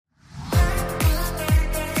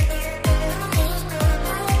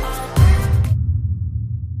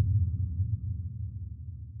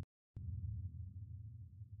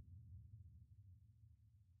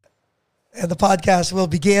And the podcast will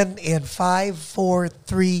begin in 5, 4,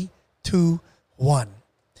 3, 2, 1.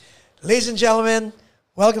 Ladies and gentlemen,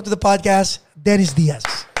 welcome to the podcast, Dennis Diaz.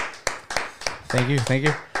 Thank you.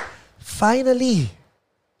 Finally.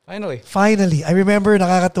 Finally. I remember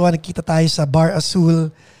nakakatuwa, nakita tayo sa Bar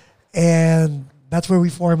Azul, and that's where we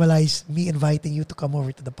formalized me inviting you to come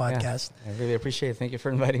over to the podcast. Yeah, I really appreciate it. Thank you for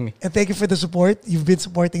inviting me. And thank you for the support. You've been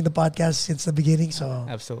supporting the podcast since the beginning, so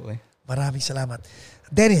Absolutely. maraming salamat.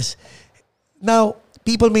 Dennis, now,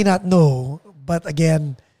 people may not know, but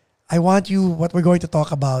again, I want you, what we're going to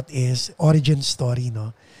talk about is origin story,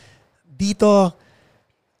 no? Dito,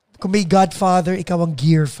 kung may godfather, ikaw ang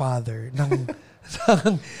gear father ng,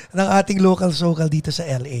 ng ating local socal dito sa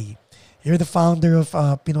LA. You're the founder of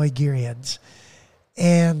Pinoy Gearheads.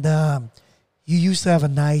 And you used to have a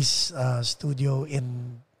nice studio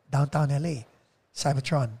in downtown LA,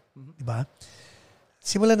 Cybertron, di ba?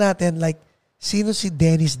 Simulan natin, like, sino si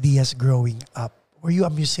Dennis Diaz growing up? Were you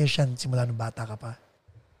a musician simula nung bata ka pa?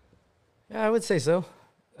 Yeah, I would say so.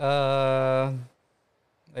 I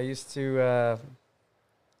used to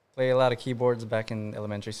play a lot of keyboards back in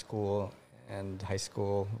elementary school and high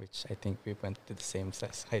school, which I think we went to the same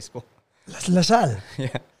high school. Lasal.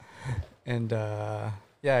 Yeah. And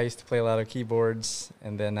I used to play a lot of keyboards.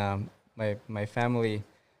 And then my family,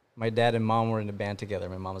 my dad and mom were in a band together.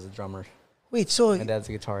 My mom was a drummer. Wait, so my dad's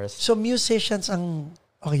a guitarist. So musicians ang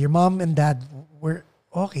okay, your mom and dad were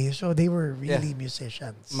okay, so they were really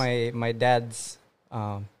musicians. My dad's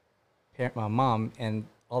mom and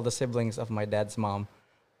all the siblings of my dad's mom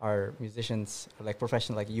are musicians, like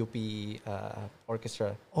professional, like UP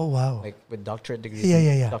orchestra. Oh wow! Like with doctorate degrees.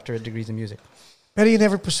 Doctorate degrees in music. But you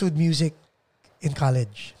never pursued music in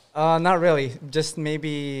college? Not really. Just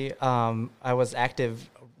maybe I was active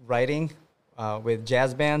writing with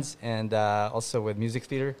jazz bands and also with music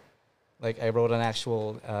theater. Like I wrote an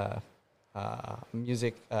actual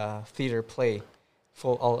music theater play,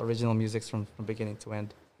 full all original music from beginning to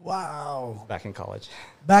end. Wow! Back in college.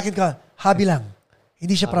 Hobby lang.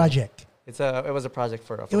 Hindi siya project. It was a project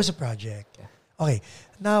for. It was a project. Yeah. Okay.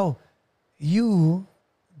 Now, you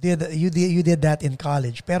did that in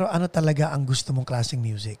college. Pero ano talaga ang gusto mong klaseng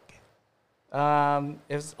music?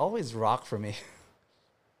 It was always rock for me.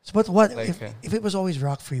 So, but what if it was always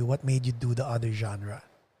rock for you? What made you do the other genre?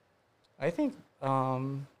 I think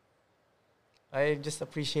I just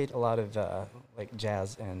appreciate a lot of like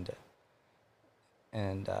jazz and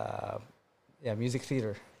music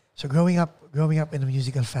theater. So growing up in a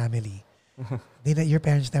musical family, your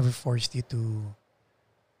parents never forced you to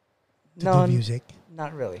do music?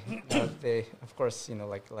 Not really. They, of course,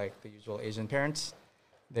 like the usual Asian parents,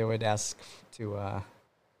 they would ask to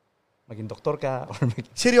maging doktor ka or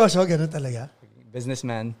seryoso, ganun talaga?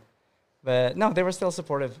 Businessman. But no, they were still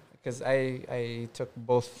supportive because I took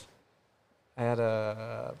both. I had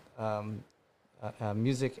a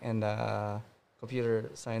music and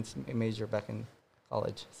computer science major back in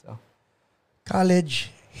college. So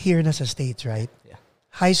college here na sa States, right? Yeah.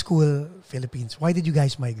 High school, Philippines. Why did you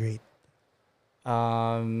guys migrate?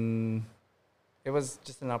 It was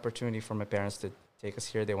just an opportunity for my parents to take us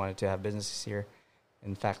here. They wanted to have businesses here.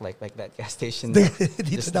 In fact, like that gas station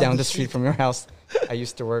just down the street from your house. I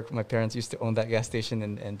used to work. My parents used to own that gas station,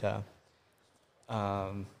 and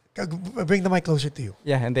bring the mic closer to you.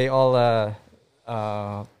 Yeah, and they all,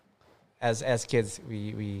 as kids,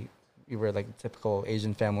 we were like typical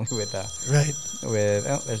Asian family with right.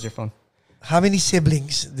 With there's your phone. How many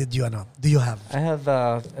siblings do you have? I have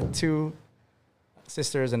 2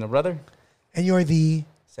 sisters and a brother. And you're the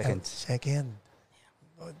second. Second.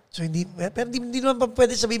 So hindi naman pa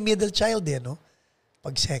pwede sabihin middle child no?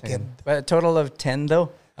 Pag second. But a total of 10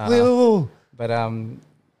 though. Wait. But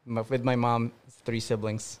with my mom, 3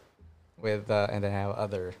 siblings. And then I have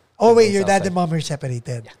other. Oh wait, your dad and mom are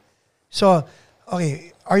separated. Yeah. So,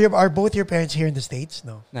 okay, are both your parents here in the States?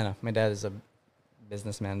 No. No. My dad is a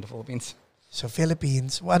businessman in the Philippines. So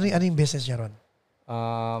Philippines, ano yung business niya ron?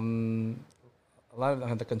 A lot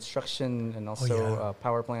of the construction and also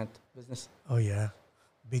power plant business. Oh yeah,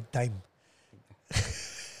 big time.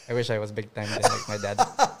 I wish I was big time like my dad.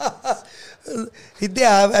 Hindi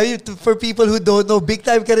I mean, for people who don't know, big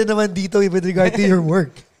time ka rin naman dito with regard to your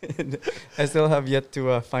work. I still have yet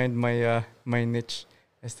to find my my niche.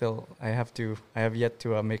 I have yet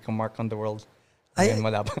to make a mark on the world.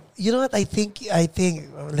 You know what? I think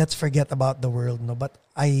let's forget about the world, no. But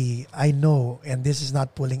I know, and this is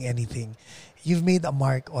not pulling anything. You've made a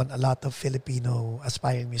mark on a lot of Filipino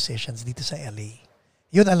aspiring musicians dito sa LA.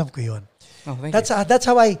 Yun alam ko yun. Oh, thank you.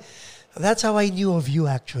 That's how I knew of you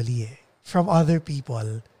actually. From other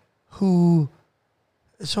people who,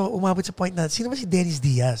 so umabot sa point na, sino ba si Dennis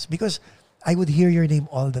Diaz? Because I would hear your name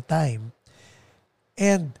all the time.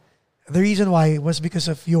 And the reason why was because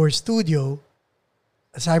of your studio,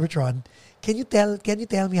 Cybertron. Can you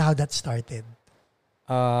tell me how that started?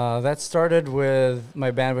 That started with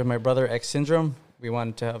my band, with my brother, X Syndrome. We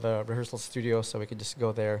wanted to have a rehearsal studio so we could just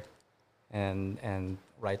go there and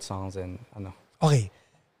write songs and ano. Okay,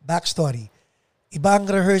 backstory. Iba ang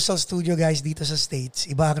rehearsal studio, guys, dito sa States.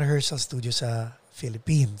 Iba ang rehearsal studio sa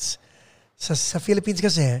Philippines. Sa Philippines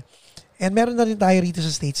kasi, and meron na rin tayo rito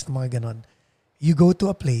sa States ng mga ganon. You go to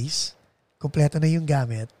a place, kompleto na yung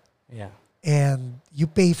gamit, Yeah. and you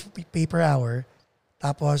pay per hour,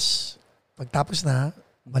 tapos, pagtapos na,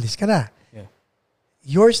 malis ka na. Yeah.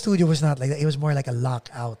 Your studio was not like that. It was more like a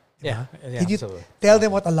lockout. Yeah. Diba? Yeah, Can you absolutely. tell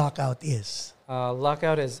them what a lockout is?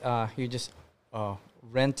 Lockout is you just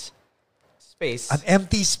rent space. An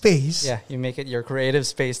empty space. Yeah, you make it your creative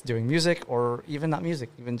space doing music or even not music,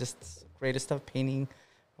 even just creative stuff, painting,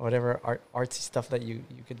 or whatever artsy stuff that you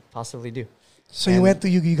could possibly do. So you went to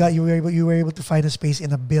you were able to find a space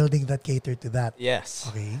in a building that catered to that. Yes.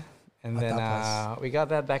 Okay. And then we got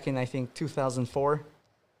that back in I think 2004.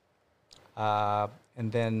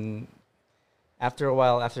 And then after a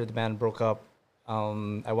while, after the band broke up,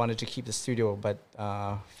 I wanted to keep the studio, but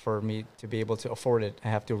for me to be able to afford it, I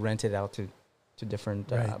have to rent it out to different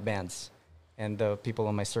bands. And the people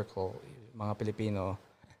in my circle, mga Pilipino,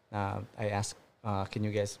 I asked, can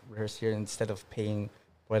you guys rehearse here instead of paying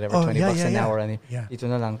whatever, $20 an hour? Dito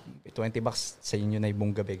na lang, $20 sa inyo na yung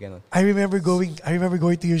buong gabi, ganun. I remember going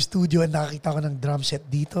to your studio and nakakita ko ng drum set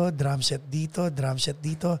dito, drum set dito, drum set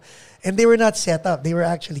dito. And they were not set up. They were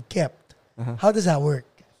actually kept. Uh-huh. How does that work?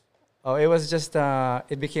 Oh, it was just,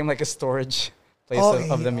 it became like a storage place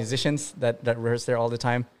of the musicians that rehearse there all the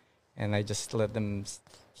time. And I just let them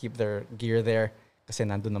keep their gear there kasi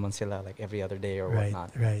nandun naman sila like every other day or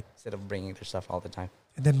whatnot. Right. Instead of bringing their stuff all the time.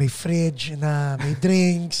 And then may fridge na, may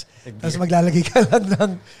drinks. Tapos maglalagay ka lang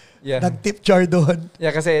ng tip jar doon.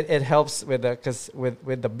 Yeah, kasi it helps with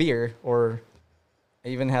the beer, or I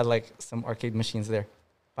even had like some arcade machines there.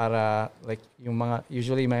 Para like yung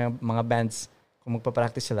usually mga bands, kung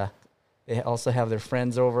magpa-practice sila, they also have their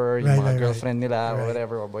friends over, yung mga girlfriend nila or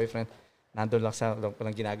whatever, or boyfriend. Nandun lang sa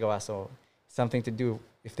walang ginagawa. So, something to do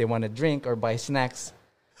if they want to drink or buy snacks.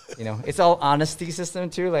 You know, it's all honesty system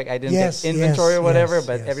too. Like, I didn't get inventory or whatever,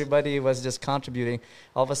 but everybody was just contributing.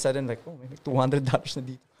 All of a sudden, like, oh, maybe $200 na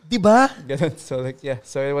dito. Diba? So, like, yeah.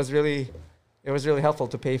 So, it was really helpful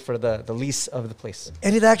to pay for the lease of the place.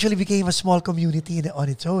 And it actually became a small community on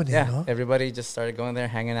its own. Yeah, you know? Everybody just started going there,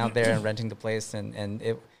 hanging out there and renting the place. And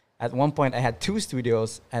it, at one point, I had 2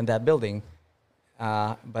 studios in that building.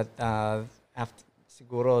 But after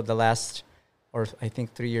siguro the last, or I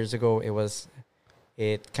think 3 years ago,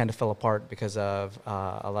 it kind of fell apart because of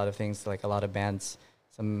a lot of things, like a lot of bands.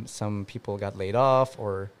 Some people got laid off,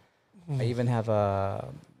 or I even have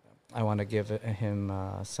I want to give him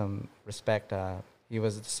some respect. He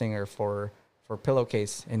was the singer for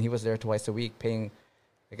Pillowcase, and he was there twice a week paying,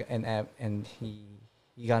 and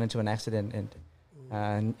he got into an accident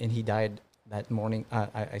and he died that morning.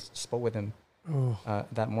 I spoke with him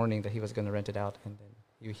that morning that he was going to rent it out, and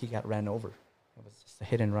then he got ran over. It was just a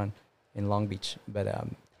hit and run in Long Beach. But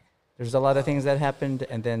there's a lot of things that happened,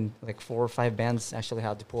 and then like 4 or 5 bands actually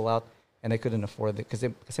had to pull out, and I couldn't afford it because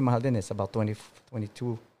mahal din. It's about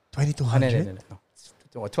 $2,200. No,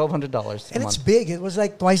 $1,200. And it's big. It was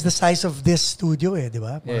like twice the size of this studio, di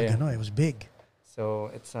ba? Yeah. It was big.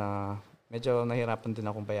 So it's medyo nahirapan din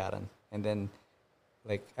akong bayaran. And then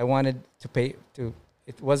like I wanted to pay to.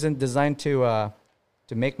 It wasn't designed to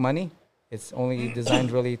make money. It's only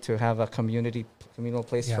designed really to have a communal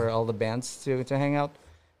place for all the bands to hang out.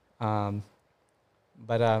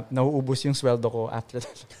 But nauubos yung sweldo ko after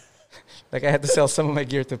that. Like I had to sell some of my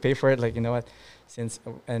gear to pay for it. Like, you know what?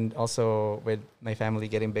 And also with my family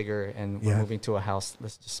getting bigger and we're moving to a house,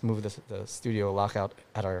 let's just move the studio lockout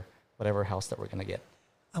at our whatever house that we're gonna get.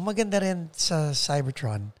 Ang maganda rin sa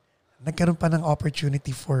Cybertron, nagkaroon pa ng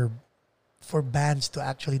opportunity for bands to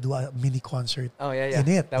actually do a mini concert in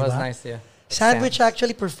it. That was nice, yeah. Sandwich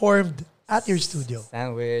actually performed at your studio.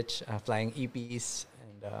 Sandwich, Flying EPs,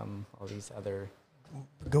 and all these other...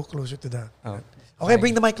 Go closer to that. Okay,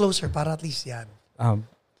 bring the mic closer para at least yan.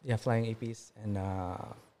 Flying EPs, and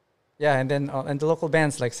and then and the local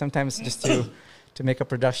bands, like sometimes just to make a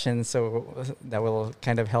production, so that will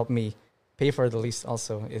kind of help me pay for the lease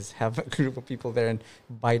also, is have a group of people there and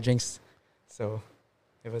buy drinks. So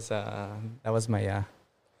it was that was my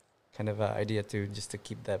kind of idea to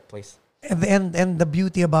keep that place. And the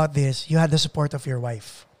beauty about this, you had the support of your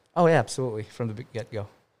wife. Oh yeah, absolutely, from the get go.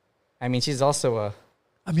 I mean, she's also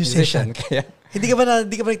A musician. Kaya, Hindi ka ba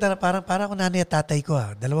nagtanong, parang ako nanay at tatay ko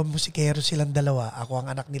dalawang musikero silang dalawa, ako ang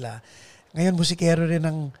anak nila. Ngayon musikero rin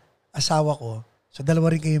ang asawa ko. So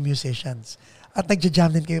dalawa rin kayo musicians. At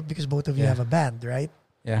nagja-jam din kayo because both of you have a band, right?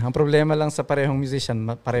 Yeah, ang problema lang sa parehong musician,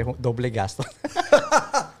 parehong doble gasto.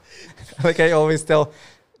 Like I always tell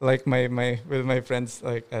like my with my friends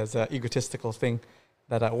like as a egotistical thing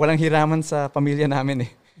that walang hiraman sa pamilya namin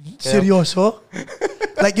eh. Kaya, Seryoso?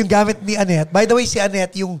 Like yung gamit ni Annette. By the way, si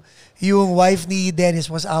Annette, yung wife ni Dennis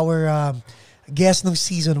was our guest nung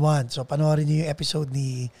season 1. So panoorin niyo yung episode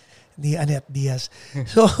ni Annette Diaz.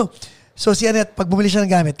 So si Annette, pag bumili siya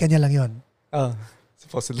ng gamit, kanya lang yon.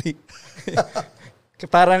 Supposedly.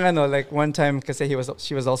 Parang like one time kasi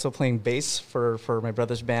she was also playing bass for my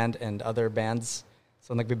brother's band and other bands.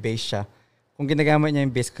 So nagbe-bass siya. Kung ginagamit niya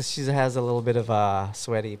yung bass because she has a little bit of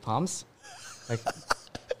sweaty palms. Like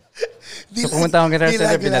so pumunta akong guitar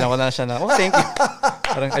center, binalan ko na siya na, thank you.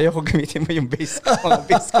 Parang ayoko gamitin mo yung bass ko. Mga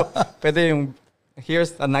bass ko. Pwede yung,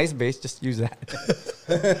 here's a nice bass, just use that.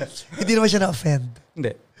 Hindi naman siya na-offend.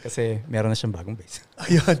 Hindi. Kasi meron na siyang bagong bass.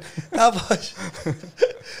 Ayun. Tapos,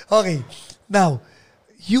 okay. Now,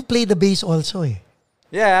 you play the bass also eh.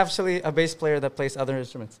 Yeah, actually a bass player that plays other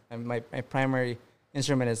instruments. And my primary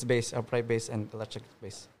instrument is bass, upright bass and electric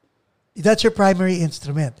bass. That's your primary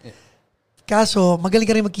instrument. Yeah. Kaso, magaling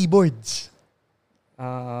ka rin mag-keyboards.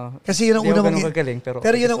 Kasi yun ang una mong... Magaling, pero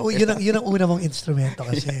yun ang una mong instrumento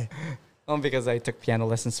kasi. Because I took piano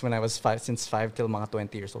lessons when I was 5 till mga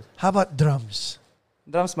 20 years old. How about drums?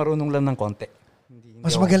 Drums, marunong lang ng konti.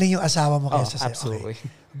 Mas magaling yung asawa mo kaysa sa'yo. Absolutely. Okay.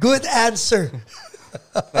 Good answer!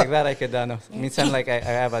 Like that, I could, minsan like I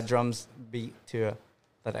have a drums beat to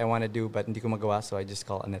that I want to do but hindi ko magawa, so I just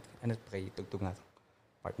call Annette, pakitugtog nga to.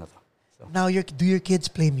 Part na to. So. Now, do your kids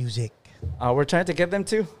play music? We're trying to get them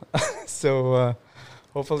to. So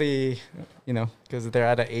hopefully, because they're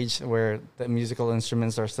at an age where the musical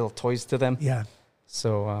instruments are still toys to them. Yeah.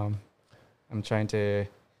 So I'm trying to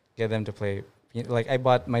get them to play. Like I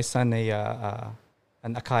bought my son an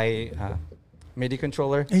Akai MIDI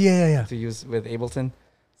controller. Yeah. To use with Ableton.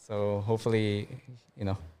 So hopefully,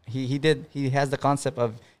 he has the concept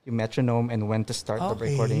of your metronome and when to start the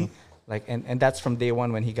recording. Like and that's from day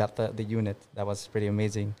one when he got the unit. That was pretty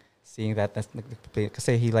amazing. Seeing that, because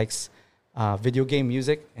he likes video game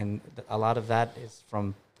music, and a lot of that is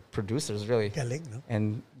from producers, really. Galing, no?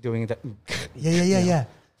 And doing that, yeah.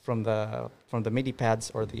 From the MIDI pads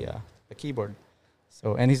or the keyboard.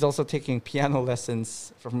 So, and he's also taking piano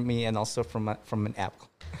lessons from me, and also from an app.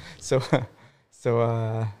 So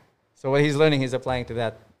what he's learning, he's applying to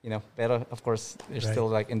that. But of course, they're still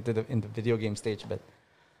like in the video game stage. But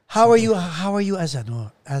how are you as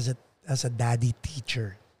a daddy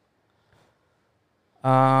teacher?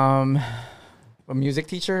 A music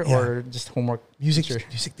teacher or just homework teacher?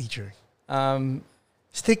 Music teacher.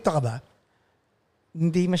 Stricto ka ba?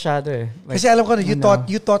 Hindi masyado eh. Like, kasi alam ko na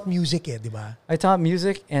you taught music di ba? I taught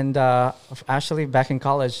music and actually back in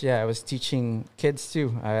college, I was teaching kids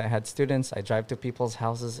too. I had students. I drive to people's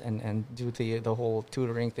houses and do the whole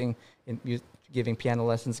tutoring thing, giving piano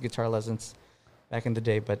lessons, guitar lessons back in the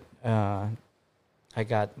day. But I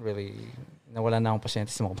got really, nawala na akong pasyente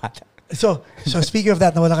sa mga bata. So speaking of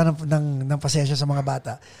that, nawala ka ng pasensya sa mga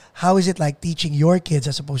bata. How is it like teaching your kids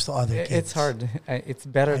as opposed to other kids? It's hard. It's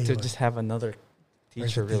better to just have another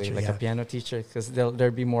teacher, really, like a piano teacher, because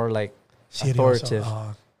they'll be more like authoritative.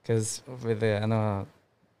 Because with the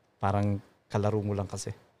parang kalaro mo lang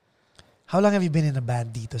kasi. How long have you been in a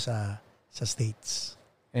band dito sa States?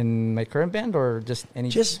 In my current band or just any?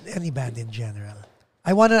 Just any band in general.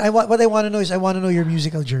 What I want to know is I want to know your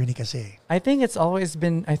musical journey kasi. I think I've always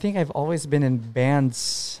been in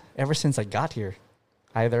bands ever since I got here.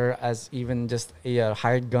 Either as even just a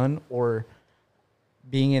hired gun or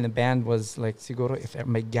being in a band was like siguro if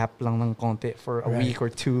may gap lang ng konti for a week or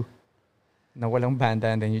two na walang banda,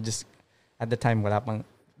 and then you just at the time we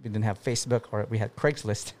didn't have Facebook, or we had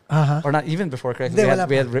Craigslist. Or not even before Craigslist.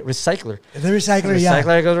 We had Recycler. The Recycler,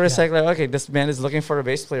 I go to Recycler. Okay, this band is looking for a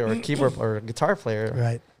bass player or a keyboard or a guitar player.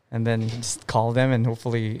 Right. And then you just call them and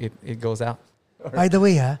hopefully it goes out. By the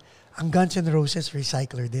way, ang Guns N' Roses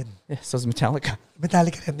Recycler din. Yeah, so is Metallica.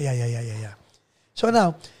 Metallica din. Yeah. So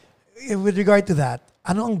now, with regard to that,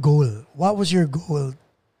 ano ang goal? What was your goal?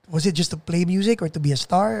 Was it just to play music or to be a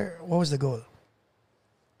star? What was the goal?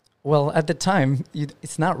 Well, at the time,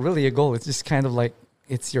 it's not really a goal. It's just kind of like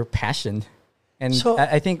it's your passion. And so,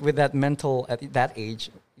 I think with that mental, at that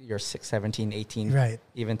age, you're 6, 17, 18, right,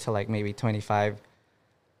 even to like maybe 25,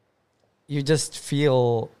 you just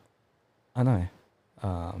feel,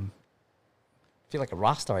 feel like a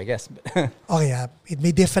rock star, I guess. Okay, it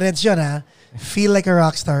may difference yun, ha? Feel like a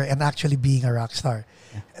rock star and actually being a rock star.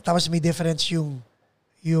 Yeah. Tapos may difference yung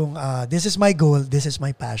this is my goal, this is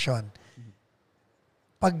my passion.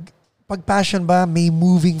 Pag passion ba, may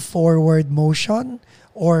moving forward motion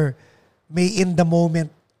or may in the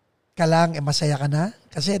moment ka lang, masaya ka na?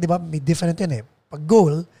 Kasi, di ba, may different yun eh. Pag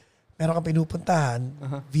goal, meron kang pinupuntahan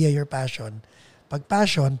via your passion. Pag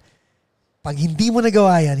passion, pag hindi mo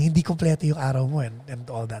nagawa yan, hindi kompleto yung araw mo and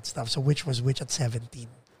all that stuff. So which was which at 17?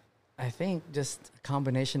 I think just a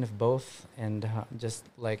combination of both, and just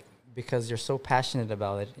like because you're so passionate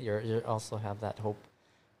about it, you also have that hope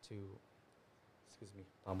to. Excuse me,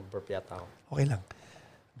 mag-burp yata ako. Okay lang,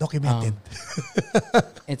 documented.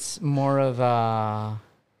 It's more of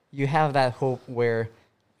you have that hope where,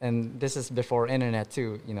 and this is before internet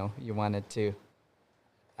too. You know, you wanted to.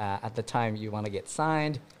 At the time, you want to get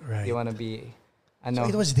signed. Right. You want to be. I know So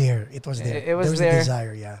it was there. It was there. It was there. there. A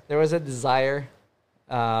desire, yeah. There was a desire,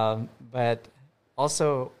 but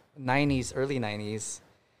also '90s, early '90s.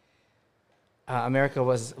 America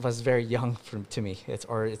was very young to me. It's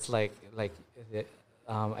like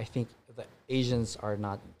I think the Asians are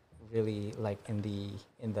not really like in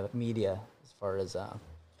the media as far as.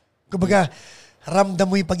 Kumbaga, ramdam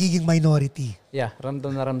mo yung pagiging minority. Yeah,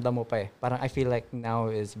 ramdam na ramdam mo pa eh. Parang I feel like now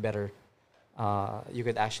is better. You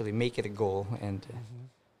could actually make it a goal and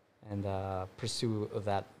pursue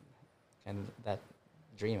that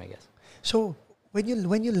dream, I guess. So when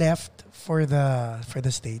you left for the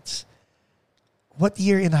States, what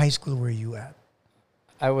year in high school were you at?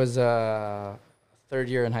 I was third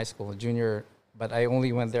year in high school, junior, but I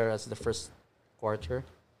only went there as the first quarter.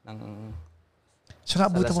 So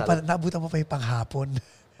naabutan mo pa yung panghapon.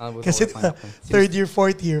 Kasi third year,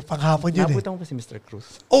 fourth year, panghapon yun naabutan mo pa si Mr.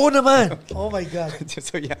 Cruz. Oo naman! Oh my God.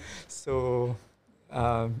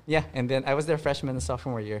 Yeah, and then I was there freshman and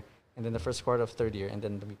sophomore year, and then the first quarter of third year, and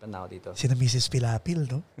then lumipan na ako dito. Sina Mrs. Pilapil,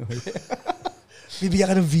 no? Bibigyan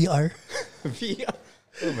ka ng VR. VR?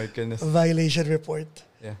 Oh my goodness. Violation report.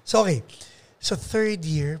 Yeah. So okay. So third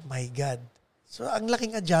year, my God. So ang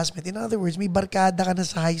laking adjustment. In other words, may barkada ka na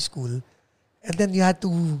sa high school, and then you had to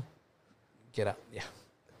get up, yeah.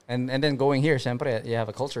 And then going here, syempre, you have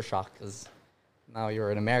a culture shock because now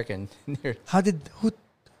you're an American.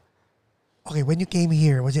 Okay, when you came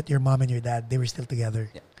here, was it your mom and your dad? They were still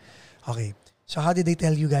together? Yeah. Okay. So how did they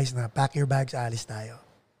tell you guys na pack your bags, alis tayo?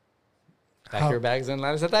 Pack your bags and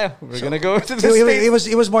alis na tayo. We're gonna go to the States.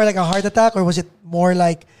 It was more like a heart attack, or was it more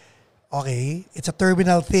like, okay, it's a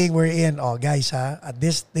terminal thing we're in. Oh, guys, at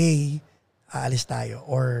this day, aalis tayo,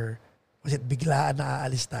 or was it biglaan na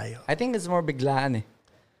aalis tayo? I think it's more biglaan eh.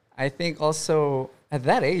 I think also at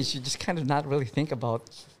that age, you just kind of not really think about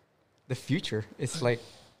the future. It's like,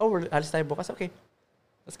 oh, we're aalis tayo bukas. Okay,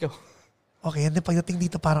 let's go. Okay, and then pagdating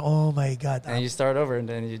dito parang, oh my God. And you start over and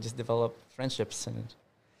then you just develop friendships.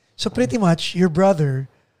 So pretty much, your brother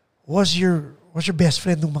was your best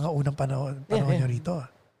friend nung mga unang panahon nyo rito.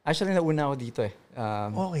 Actually, nauna ako dito eh.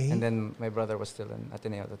 Okay. And then my brother was still in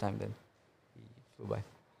Ateneo at the time. Then he flew by.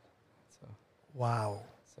 So. Wow.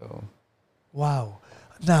 So. Wow.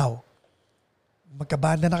 Now,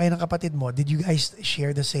 magkabanda na kayo ng kapatid mo. Did you guys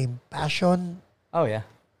share the same passion? Oh, yeah.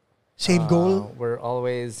 Same goal? We're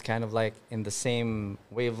always kind of like in the same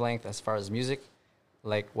wavelength as far as music.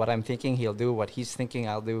 Like what I'm thinking, he'll do. What he's thinking,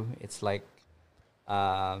 I'll do. It's like,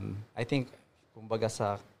 I think, kumbaga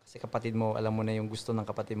kasi kapatid mo, alam mo na yung gusto ng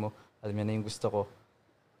kapatid mo, alam mo na yung gusto ko.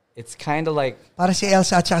 It's kind of like... Para si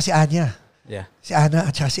Elsa at saka si Anya. Yeah. Si Ana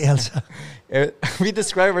at saka si Elsa. We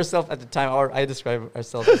describe ourselves at the time, or I describe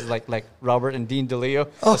ourselves as like Robert and Dean DeLeo,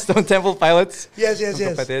 Stone Temple Pilots. Yes.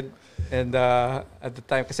 Kapatid. And at the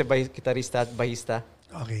time, kasi guitarista at bahista.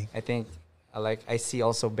 Okay. I think I see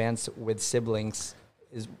also bands with siblings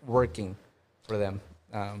is working for them.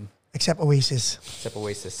 Except Oasis.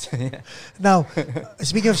 Yeah. Now,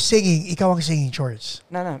 speaking of singing, ikaw ang singing, Chords.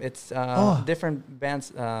 No, it's different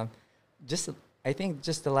bands. I think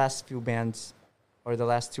just the last few bands or the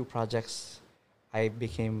last two projects, I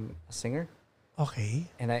became a singer. Okay.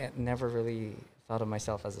 And I never really thought of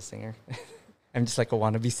myself as a singer. I'm just like a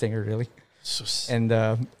wannabe singer, really. Sus. And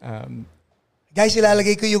guys,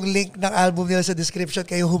 ilalagay ko yung link ng album nila sa description.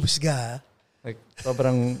 Kayo humusga. Like,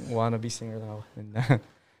 sobrang wannabe singer now.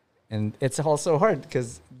 And it's also hard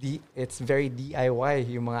because it's very DIY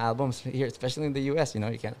yung mga albums here, especially in the US. You know,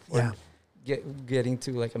 you can't afford getting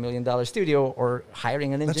to like $1 million studio or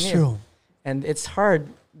hiring an engineer. That's true. And it's hard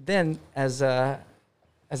then as a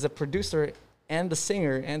producer and the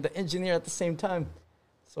singer and the engineer at the same time.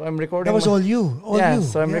 So I'm recording. That was all you.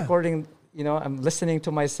 So I'm recording, I'm listening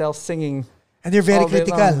to myself singing And you're very all day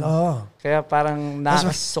critical. long. Oo. Kaya parang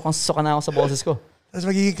nakakasukang-suka na ako sa boses ko. Tapos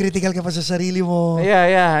magiging critical ka pa sa sarili mo.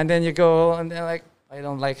 Yeah. And then you go, and then like, I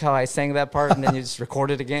don't like how I sang that part, and then you just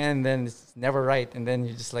record it again, and then it's never right, and then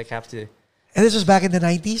you just like have to. And this was back in the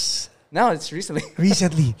 90s? No, it's recently.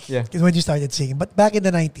 Recently. Yeah. When you started singing. But back in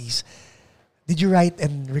the 90s, did you write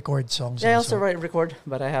and record songs? Yeah, I also write and record,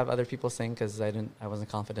 but I have other people sing because I wasn't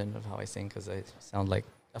confident of how I sing because I sound like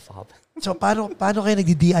a fob. So paano kayo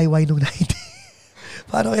nagdi-DIY nung 90s?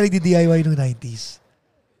 Paano kayo nagdi-DIY nung 90s?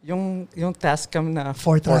 Yung Tascam na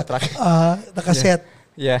 4-track. The cassette.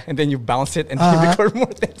 Yeah, and then you bounce it and you record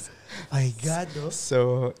more things. My God, no?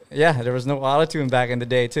 So yeah, there was no auto-tune back in the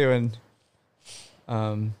day too, and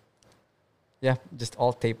yeah, just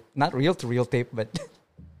all tape, not reel-to-reel tape, but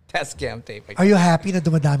Tascam tape. Are you happy na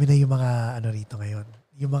dumadami na yung mga rito ngayon?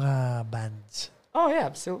 Yung mga bands? Oh yeah,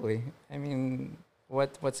 absolutely. I mean,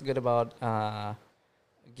 what's good about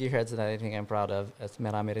Gearheads that I think I'm proud of is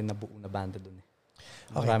marami rin na buo na banda dun.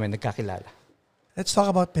 Marami nagkakilala. Let's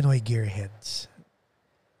talk about Pinoy Gearheads.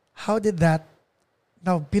 How did that?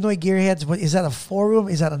 Now, Pinoy Gearheads, is that a forum?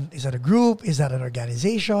 Is that a group? Is that an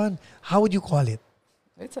organization? How would you call it?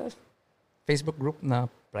 It's a Facebook group na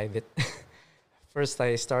private. First,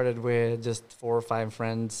 I started with just 4 or 5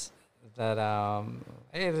 friends that,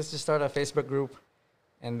 hey, let's just start a Facebook group.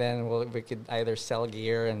 And then we could either sell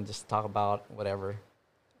gear and just talk about whatever.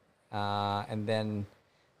 And then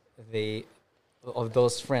of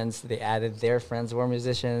those friends, they added their friends who were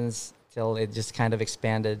musicians till it just kind of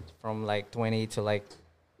expanded from like 20 to like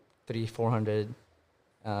 300-400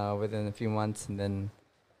 within a few months. And then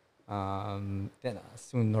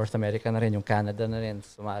soon North America na rin, yung Canada na rin,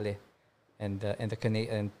 sumali. And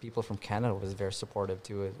people from Canada was very supportive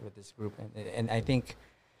too with this group. And I think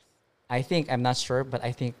I'm not sure, but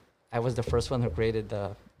I think I was the first one who created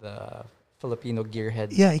the Filipino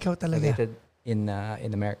gearhead. Yeah, ikaw talaga. In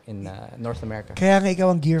North America. Kaya nga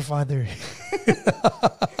ikaw ang gear father.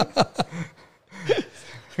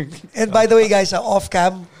 And by the way, guys, off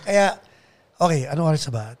cam, kaya okay, ano oras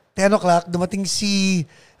ba? 10 o'clock, dumating si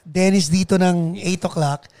Dennis dito ng 8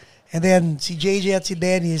 o'clock. And then si JJ at si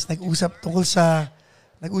Dennis nag-usap tungkol sa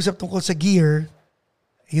gear.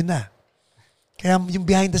 Yun na. Kaya yung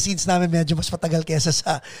behind the scenes namin medyo mas matagal kaysa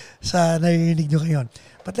sa naririnig nyo ngayon.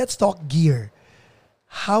 But let's talk gear.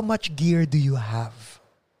 How much gear do you have?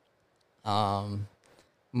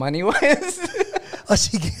 Money-wise? Oh,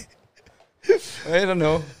 sige. I don't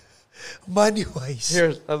know. Money-wise.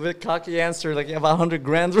 Here's a bit cocky answer, like about 100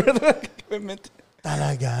 grand worth of equipment.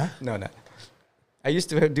 Talaga? No. I used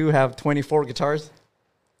to have 24 guitars,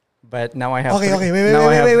 but now I have. Okay. Wait.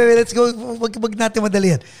 Let's go. Wag natin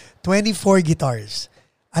madali yan. 24 guitars.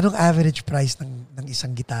 Anong average price ng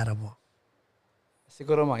isang gitara mo?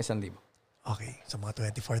 Siguro mga 1,000. Okay, so mga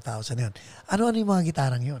 24,000 yan. Ano yung mga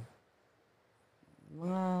gitarang yun?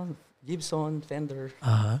 Mga Gibson, Fender.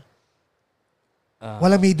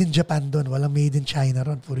 Walang made in Japan doon. Walang made in China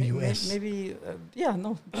ron. Puro US. Maybe,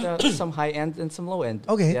 some high end and some low end.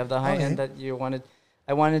 Okay. You have the high end that you wanted.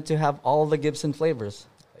 I wanted to have all the Gibson flavors.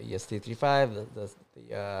 The EST35,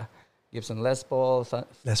 the Gibson Les Paul,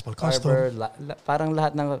 Les Paul Custom. Parang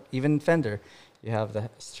lahat ng, even Fender. You have the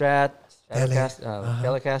Strat,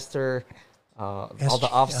 Telecaster, all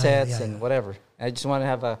the offsets and whatever. I just want to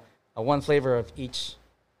have a one flavor of each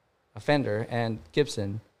Fender and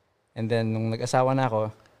Gibson. And then, nung nag-asawa na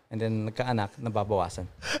ako, and then nagkaanak, nababawasan.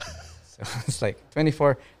 So, it's like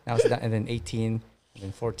 24, now it's done, and then 18, and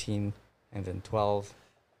then 14, and then 12.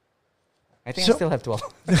 I think I still have 12.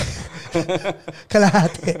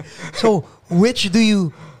 Kalahati. So,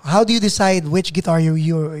 how do you decide which guitar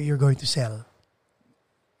you're going to sell?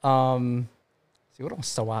 Siguro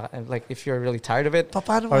sawa, like if you're really tired of it,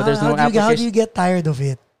 How do you get tired of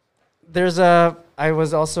it? I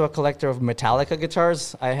was also a collector of Metallica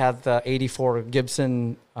guitars. I had the 84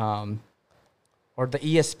 Gibson, or the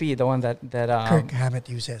ESP, the one that Kirk Hammett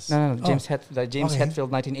uses. No, James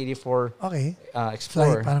Hetfield 1984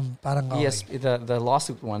 Explorer. Parang ESP, the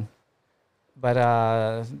lawsuit one. But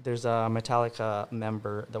there's a Metallica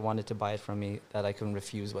member that wanted to buy it from me that I couldn't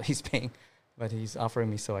refuse what he's paying. But he's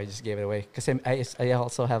offering me, so I just gave it away. Because I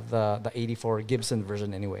also have the 84 Gibson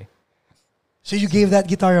version anyway. So you gave that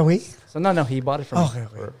guitar away? So no, he bought it from me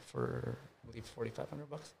for I believe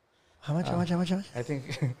 $4,500. How much? I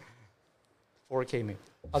think $4K maybe.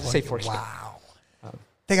 I'll just say $4K. Wow.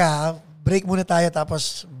 Teka, break muna tayo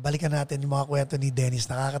tapos balikan natin yung mga kwento ni Dennis.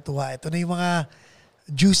 Nakakatuwa. Ito na yung mga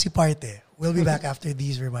juicy part eh. We'll be back after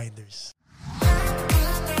these reminders.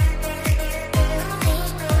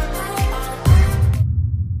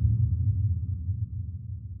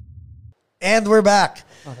 And we're back.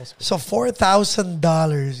 Oh, that's good. So, $4,000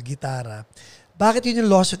 gitara. Bakit yun yung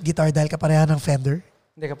lawsuit guitar? Dahil kaparehan ng Fender?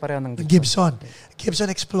 Hindi ka pareho ng Gibson. Gibson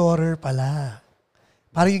Explorer pala.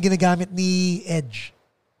 Parang yung ginagamit ni Edge.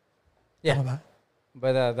 Yeah. Tama ba?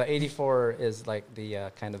 But the 84 is like the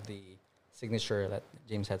kind of the signature that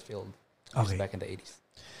James Hetfield used back in the 80s.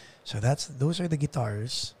 So those are the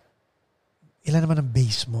guitars. Ilan naman ang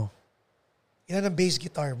bass mo? Ilan ang bass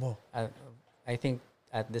guitar mo? I think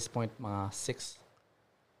at this point, mga 6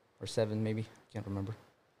 or 7 maybe. Can't remember.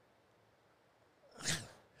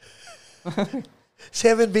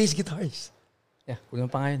 7 bass guitars. Yeah,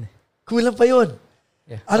 kulang pa ngayon eh. Kulang pa yun.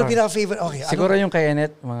 Yeah. Ano pinaka-favorite? Okay. Siguro yung kay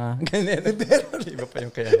Annette, mga ganyan. Iba pa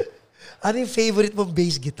yung kay Annette. Ano yung favorite mong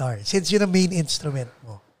bass guitar? Since yun ang main instrument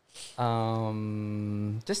mo.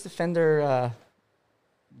 Just the Fender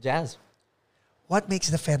Jazz. What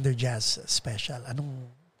makes the Fender Jazz special?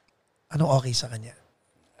 Anong okay sa kanya?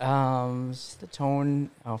 Just the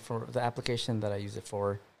tone for the application that I use it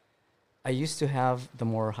for. I used to have the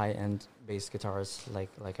more high-end bass guitars, I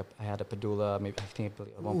had a Padula, maybe I think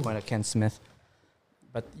at one point a Ken Smith.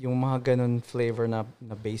 But yung mga ganun flavor na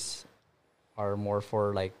bass are more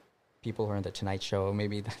for like people who are in the Tonight Show,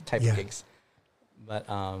 maybe that type of gigs. But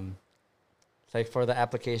like for the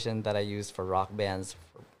application that I use for rock bands,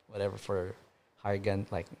 for whatever, for higher gun,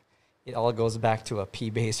 like it all goes back to a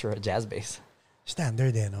P bass or a jazz bass.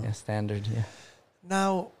 Standard no? Yeah, standard, yeah.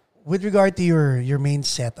 Now, with regard to your main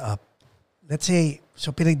setup, let's say,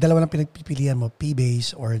 so dalawa lang pinagpipilian mo, P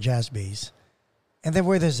bass or jazz bass. And then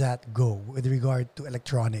where does that go with regard to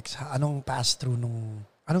electronics? Anong pass-through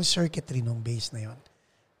anong circuitry nung bass na yon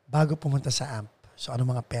bago pumunta sa amp? So,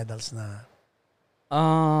 anong mga pedals na?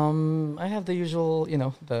 I have the usual,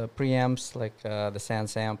 the preamps, like the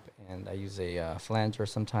Sans amp, and I use a flanger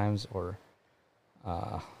sometimes, or di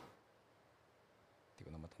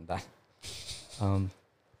ko na matandaan.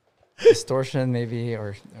 Distortion maybe,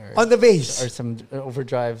 or on the bass, or some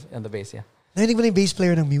overdrive on the bass. Yeah. Narinig mo na yung bass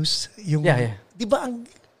player ng Muse? Yeah. Di ba ang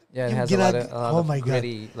it has a lot of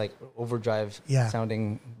gritty, like overdrive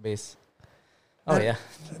sounding bass. Oh yeah,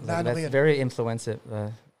 that's very influential.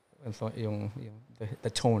 The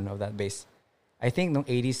tone of that bass. I think in the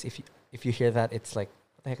 80s, if you hear that, it's like,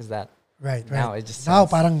 what the heck is that? Right. Now it just sounds,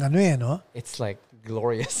 parang no? It's like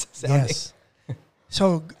glorious sounding. Yes.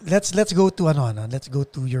 So let's go to let's go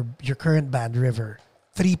to your current band, River.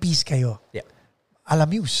 3-piece kayo. Yeah.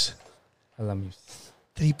 Alamuse.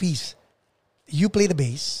 3-piece. You play the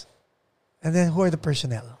bass, and then who are the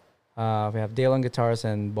personnel? We have Dale on guitars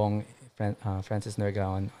and Bong Francis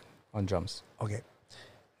Nerga on drums. Okay.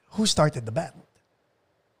 Who started the band?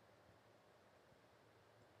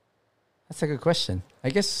 That's a good question. I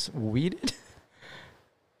guess we did.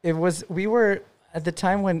 We were at the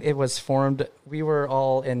time when it was formed, we were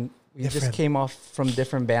all we just came off from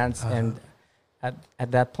different bands, and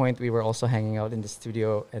at that point we were also hanging out in the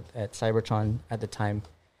studio at Cybertron at the time.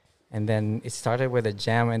 And then it started with a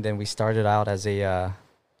jam, and then we started out as a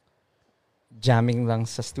jamming lang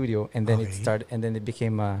sa studio, and then it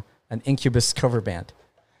became an Incubus cover band.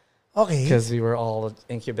 Okay. Because we were all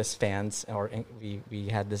Incubus fans, or we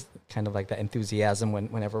had this kind of like that enthusiasm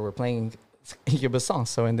whenever we're playing Incubus songs.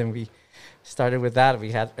 So, and then we started with that.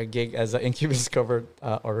 We had a gig as an Incubus cover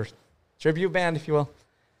or tribute band, if you will.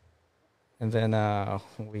 And then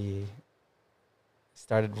we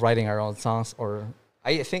started writing our own songs, or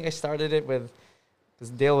I think I started it because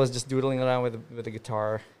Dale was just doodling around with the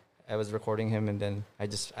guitar. I was recording him, and then I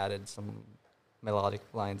just added some melodic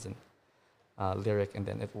lines and lyric, and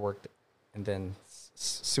then it worked. And then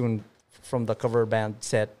soon, from the cover band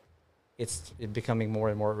set, it's becoming more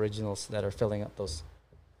and more originals that are filling up those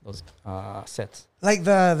sets. Like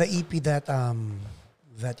the EP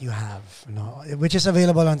that you have, which is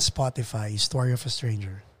available on Spotify, Story of a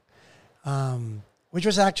Stranger. Which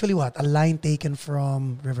was actually a line taken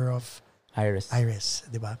from River of Iris,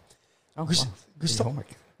 di ba? Oh, gusto homework.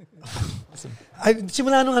 Awesome.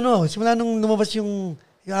 Simula nung lumabas yung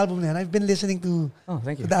album na yan, I've been listening to. Oh,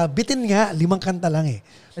 thank you. Bitin nga, 5 kanta lang eh.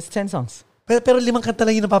 It's 10 songs. Pero 5 kanta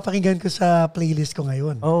lang yung napapakinggan ko sa playlist ko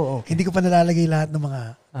ngayon. Oh, okay. Hindi ko pa nalalagay lahat ng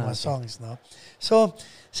mga songs, no? So,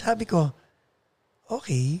 sabi ko,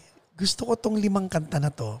 okay, gusto ko tong 5 kanta na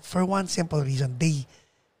to for one simple reason.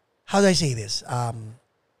 How do I say this?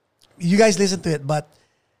 You guys listen to it, but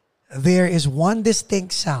there is one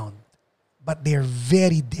distinct sound, but they're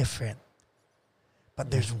very different.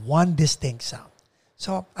 But there's one distinct sound.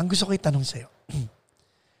 So, ang gusto ko itanong sa'yo,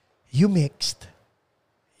 you mixed,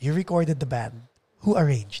 you recorded the band, who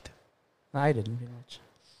arranged? No, I didn't, pretty much.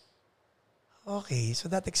 Okay, so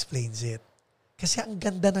that explains it. Kasi ang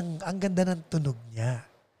ganda ng tunog niya.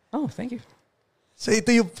 Oh, thank you. So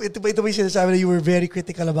ito yung sinasabi na you were very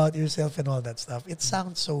critical about yourself and all that stuff. It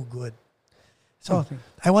sounds so good. So,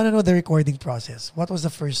 I want to know the recording process. What was the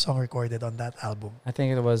first song recorded on that album? I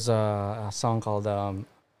think it was a song called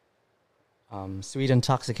Sweet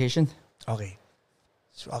Intoxication. Okay.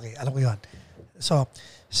 So, okay, alam ko yun. So,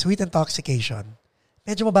 Sweet Intoxication.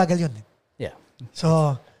 Medyo mabagal yun. Yeah.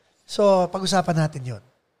 So pag-usapan natin yun.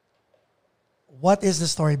 What is the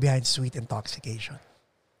story behind Sweet Intoxication?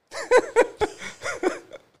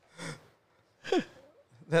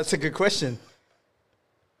 That's a good question.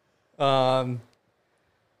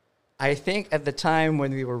 I think at the time when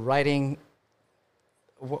we were writing,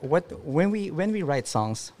 when we write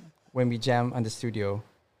songs, when we jam on the studio,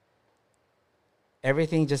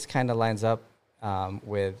 everything just kind of lines up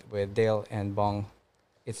with Dale and Bong.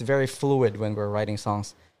 It's very fluid when we're writing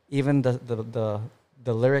songs. Even the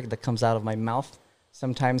lyric that comes out of my mouth,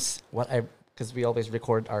 sometimes because we always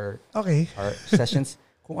record our sessions.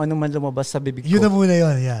 Kung ano man lumabas sa bibig ko. Yun na muna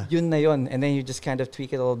yun, yeah. Yun na yun. And then you just kind of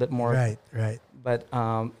tweak it a little bit more. Right. But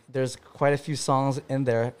there's quite a few songs in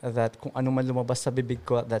there that kung ano man lumabas sa bibig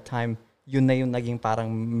ko at that time, yun na yung naging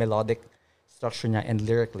parang melodic structure niya and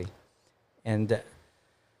lyrically. And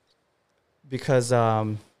because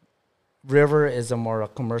River is a more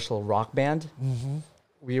commercial rock band,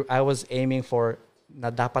 I was aiming for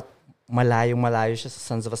na dapat malayo siya sa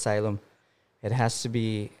Sons of Asylum. It has to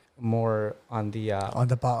be more on the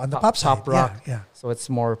pop side, rock. Yeah. So it's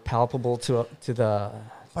more palpable to the.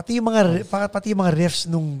 Pati yung mga riffs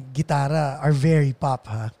nung gitara are very pop,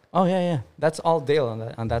 ha? Oh yeah. That's all Dale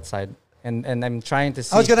on that side, and I'm trying to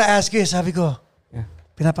see. I was gonna ask you, sabi ko, yeah.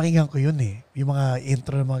 Pinapakinggan ko yun eh, yung mga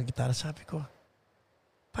intro ng mga gitara, sabi ko,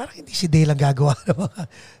 parang hindi si Dale ang gagawa ng mga.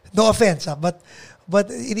 No offense, ha? But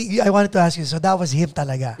I wanted to ask you, so that was him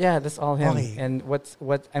talaga? Yeah, that's all him. Okay. And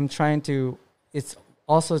what I'm trying to, it's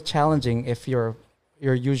also challenging if you're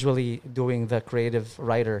usually doing the creative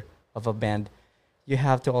writer of a band. You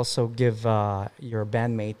have to also give your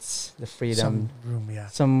bandmates the freedom,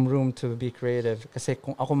 some room to be creative. Kasi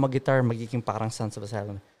kung ako mag-guitar, magiging parang Sons of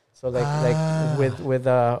Asylum. So like with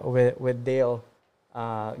Dale,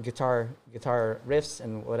 guitar riffs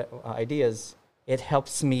and ideas, it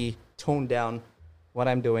helps me tone down what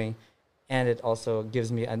I'm doing, and it also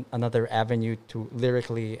gives me another avenue to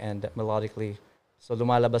lyrically and melodically. So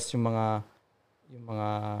lumalabas yung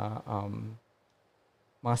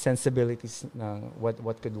mga sensibilities ng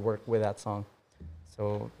what could work with that song.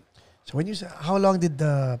 So when you say, how long did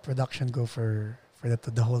the production go for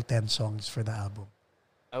the whole 10 songs for the album?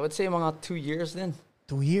 I would say mga 2 years then.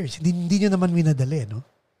 2 years. Hindi nyo naman minadali, no?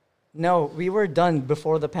 No, we were done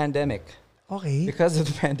before the pandemic. Okay. Because of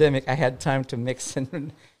the pandemic, I had time to mix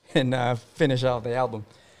and finish out the album.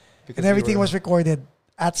 And everything was recorded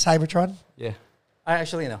at Cybertron? Yeah.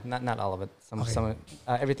 Actually, no, not all of it. Some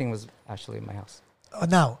everything was actually in my house.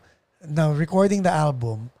 Now, recording the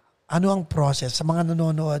album, ano ang process? Sa mga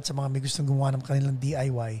nanonood, sa mga may gustong gumawa ng kanilang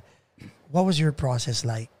DIY, what was your process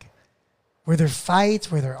like? Were there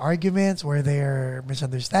fights? Were there arguments? Were there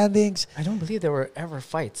misunderstandings? I don't believe there were ever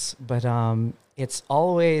fights, but it's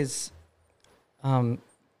always...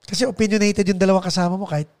 Kasi opinionated yung dalawang kasama mo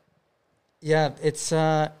kahit... Yeah, it's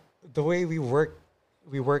the way we work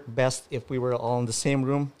best if we were all in the same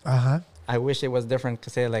room. Uh-huh. I wish it was different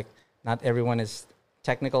kasi like not everyone is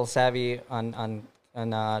technical savvy on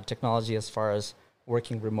technology as far as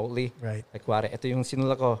working remotely. Right. Like wari, ito yung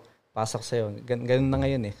sinula ko, pasok sa'yo. Ganun na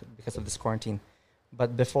ngayon eh because of this quarantine.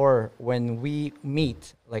 But before, when we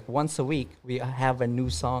meet, like once a week, we have a new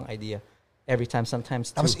song idea every time,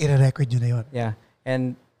 sometimes two. Tapos i-record nyo na yun. Yeah.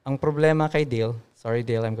 And ang problema kay Dale, sorry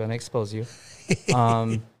Dale, I'm gonna expose you.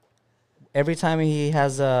 Every time he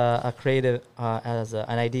has a creative,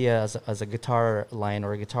 an idea as a guitar line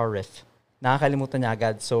or a guitar riff, nakakalimutan niya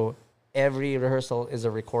agad. So every rehearsal is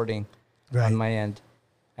a recording on my end.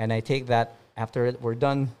 And I take that, after we're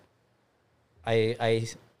done, I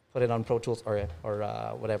put it on Pro Tools or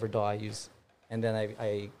whatever DAW I use. And then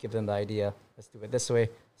I give them the idea, let's do it this way.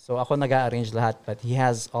 So ako nag-arrange lahat, but he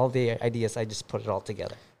has all the ideas, I just put it all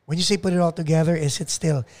together. When you say put it all together, is it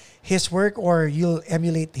still his work or you'll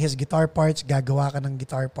emulate his guitar parts, gagawa ka ng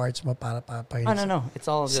guitar parts mo para no. It's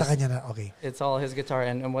all just... Sa kanya na, okay. It's all his guitar,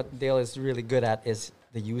 and what Dale is really good at is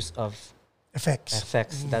the use of... Effects.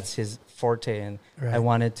 That's his forte, and I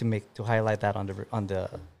wanted to highlight that on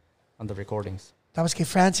the recordings. Tapos kay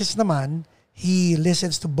Francis naman, he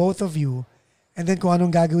listens to both of you, and then kung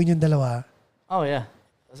anong gagawin yung dalawa. Oh yeah.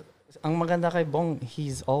 Ang maganda kay Bong,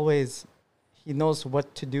 he knows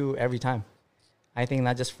what to do every time. I think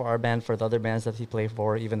not just for our band, for the other bands that he played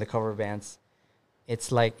for, even the cover bands.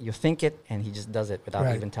 it's like you think it and he just does it without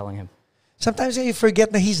Right. even telling him. Sometimes you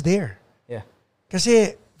forget na he's there. Yeah.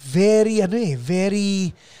 Kasi very,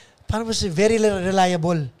 paano ba very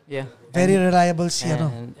reliable. Yeah. Very reliable si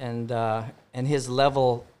And his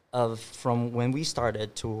level of from when we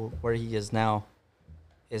started to where he is now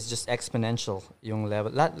is just exponential. Yung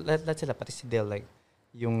level, let's say pati si Dale, like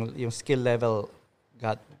yung skill level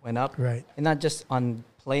went up. Right. And not just on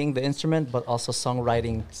playing the instrument, but also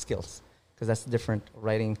songwriting skills, because that's different.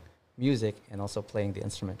 Writing music and also playing the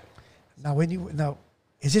instrument. Now,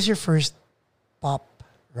 is this your first pop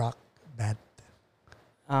rock band?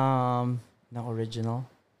 Not original.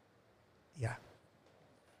 Yeah.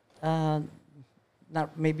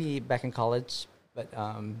 Not maybe back in college, but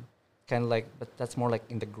kind of like, but that's more like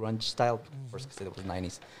in the grunge style, of course, because it was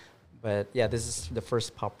 90s. But yeah, this is the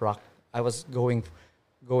first pop rock. I was going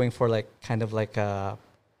for like kind of like a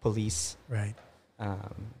Police. Right.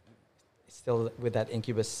 Still with that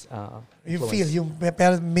Incubus. You influence. feel yung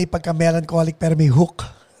pero may pagka-melancholic pero may hook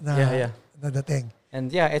na na dating.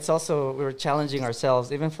 And yeah, it's also we were challenging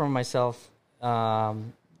ourselves, even for myself,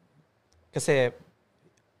 kasi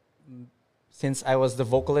since I was the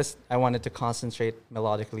vocalist, I wanted to concentrate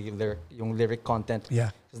melodically yung lyric content. Yeah.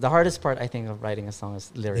 Because the hardest part, I think, of writing a song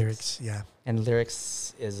is lyrics. Yeah. And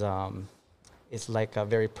lyrics is like a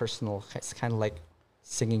very personal. It's kind of like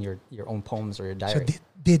singing your own poems or your diary. So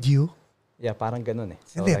did you? Yeah, parang ganun eh.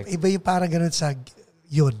 So Hindi, like, iba yung parang ganun sa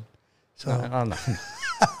yun. So no.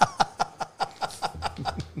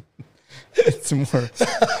 It's more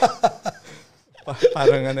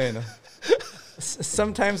parang ano yun.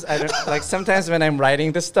 Sometimes I don't like. Sometimes when I'm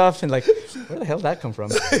writing this stuff and like, where the hell did that come from?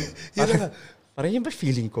 Parang yun ba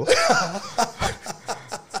feeling ko?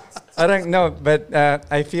 I don't know, but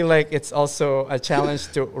I feel like it's also a challenge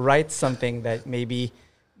to write something that maybe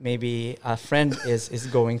a friend is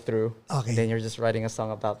going through. Okay. And then you're just writing a song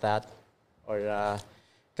about that. Or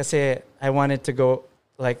kasi I wanted to go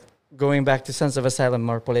like going back to Sons of Asylum,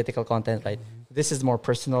 more political content, right? This is more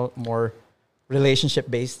personal, more relationship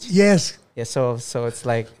based. yes. Yeah, so it's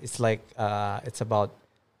about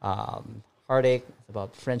heartache, it's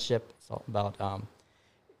about friendship, it's all about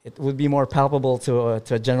it would be more palpable to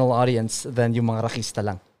a general audience than yung mga rakista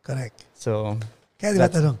lang. Correct. So Kaya di ba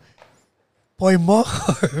tanong, poem mo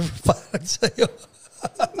or parang sa'yo?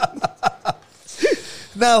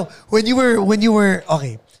 Now, when you were,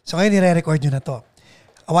 okay, so ngayon nire-record nyo na to.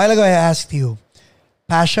 A while ago, I asked you,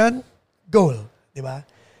 passion, goal, di ba?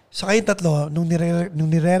 So kayong tatlo, nung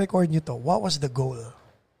nire-record nyo to, what was the goal?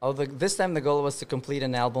 This time the goal was to complete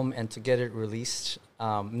an album and to get it released,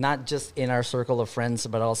 not just in our circle of friends,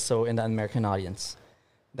 but also in the American audience.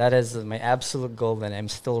 That is my absolute goal that I'm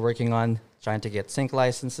still working on, trying to get sync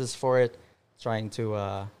licenses for it, trying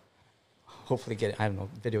to hopefully get, I don't know,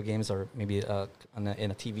 video games or maybe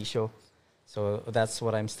in a TV show. So that's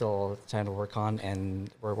what I'm still trying to work on, and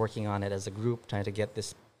we're working on it as a group, trying to get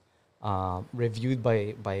this reviewed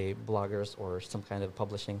by bloggers or some kind of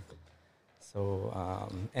publishing. So,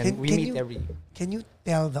 and we meet every... Can you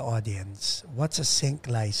tell the audience what's a sync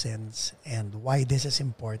license and why this is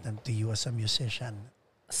important to you as a musician?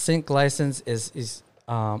 Sync license is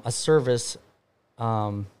a service.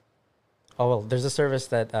 There's a service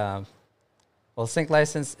that... sync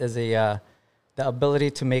license is the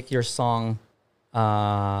ability to make your song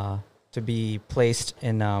to be placed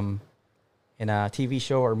in a TV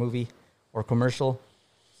show or movie or commercial.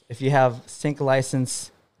 If you have sync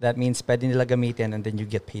license, that means pwede nila gamitin and then you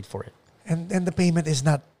get paid for it. And the payment is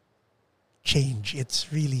not change.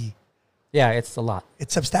 It's really... Yeah, it's a lot.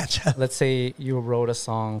 It's substantial. Let's say you wrote a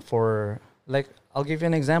song for... Like, I'll give you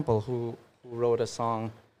an example. Who wrote a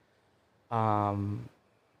song...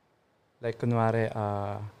 like, kunwari...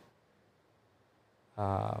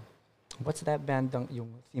 what's that band, yung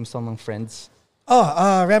theme song ng Friends?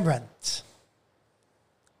 Rembrandt.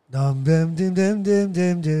 Dum dum dum dum dum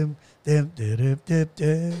dum dum dum dum dum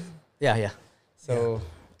dum. Yeah. So,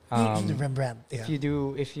 Rembrandt.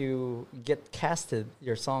 If you get casted,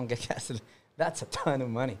 your song get casted, that's a ton of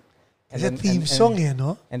money. It's a theme song,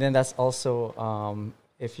 no? And then that's also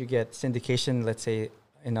if you get syndication, let's say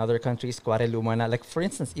in other countries, kuwari luma na. Like for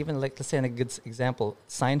instance, even like let's say a good example,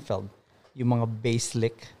 Seinfeld, yung mga bass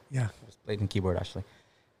lick. Yeah. It was played in keyboard actually.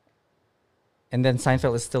 And then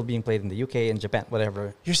Seinfeld is still being played in the UK and Japan,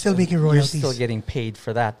 whatever. You're still making royalties. You're still getting paid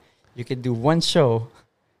for that. You could do one show,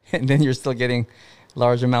 and then you're still getting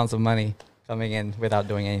large amounts of money coming in without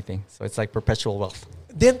doing anything. So it's like perpetual wealth.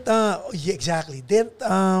 Exactly. Didn't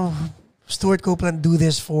Stuart Copeland do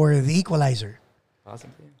this for The Equalizer?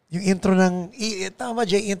 Possibly. Yung intro ng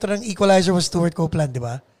intro ng Equalizer was Stuart Copeland, di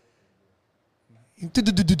ba? Yung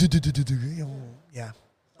Yeah.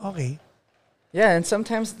 Okay. Yeah, and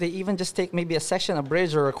sometimes they even just take maybe a section, a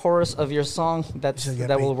bridge, or a chorus of your song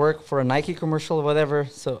that will work for a Nike commercial or whatever.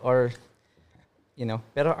 So, or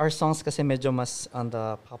pero our songs kasi medyo mas on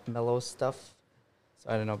the pop mellow stuff.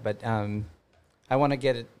 So I don't know, but I want to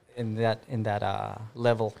get it in that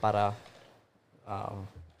level para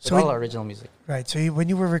with all our original music. Right. So when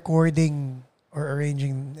you were recording or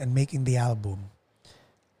arranging and making the album,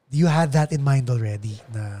 you had that in mind already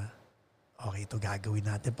na okay, ito gagawin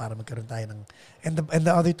natin para magkaroon tayo ng and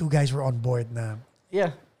the other two guys were on board na.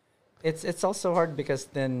 Yeah. It's also hard because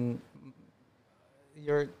then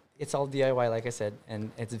it's all DIY, like I said, and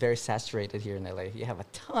it's very saturated here in LA. You have a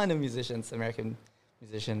ton of musicians, American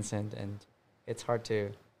musicians, and it's hard to.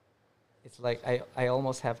 It's like I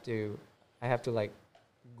almost have to like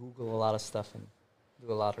Google a lot of stuff and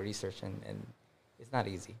do a lot of research, and it's not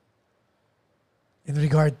easy. In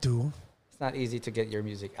regard to? It's not easy to get your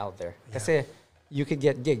music out there. Yeah. Kasi you could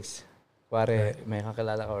get gigs. Kuwari, may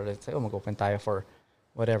kakilala ka or let's say, mag-open tayo for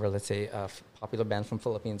whatever, let's say a popular band from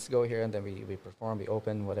Philippines go here and then we perform, we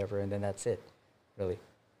open, whatever, and then that's it, really.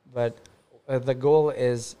 But the goal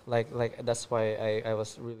is like that's why I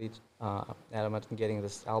was really adamant in getting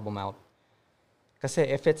this album out. Kasi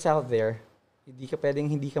if it's out there, hindi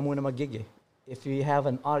ka muna mag-gig eh. If you have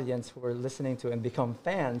an audience who are listening to and become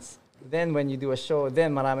fans, then when you do a show,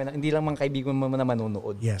 then marami na, hindi lang mga kaibigan mo na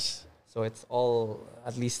manonood. Yes. So it's all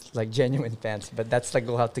at least like genuine fans, but that's like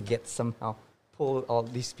we'll have to get somehow pull all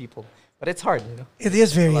these people. But it's hard, It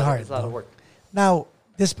is very hard. It's a lot of work. Now,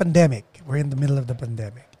 this pandemic, we're in the middle of the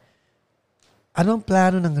pandemic. Anong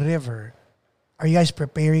plano ng River? Are you guys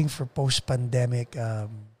preparing for post-pandemic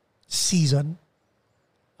season?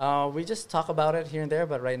 We just talk about it here and there,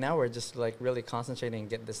 but right now we're just like really concentrating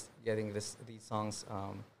getting these songs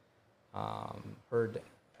heard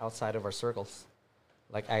outside of our circles.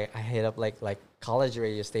 Like I hit up like college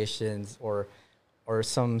radio stations or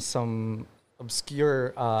some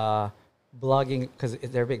obscure blogging because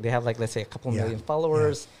they're big. They have like let's say a couple million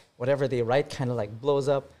followers. Yeah. Whatever they write kind of like blows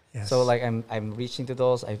up. Yes. So like I'm reaching to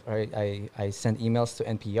those. I send emails to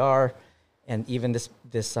NPR. And even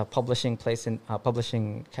this publishing place in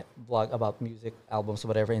publishing blog about music albums or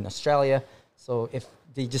whatever in Australia. So if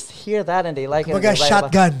they just hear that and they like it, a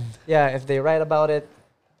shotgun. If they write about it,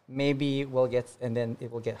 maybe and then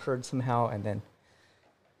it will get heard somehow, and then.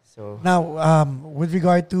 So now, with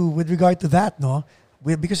regard to that, no,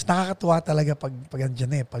 because nakakatuwa talaga pag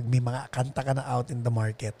andyan pag may mga kanta ka na out in the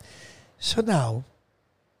market. So now,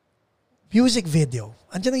 music video,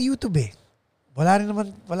 andyan ang YouTube eh. Wala rin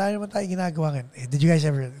naman tayo ginagawa ngayon. Did you guys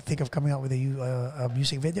ever think of coming out with a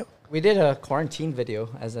music video? We did a quarantine video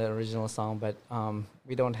as an original song, but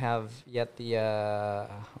we don't have yet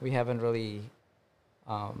we haven't really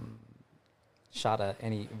shot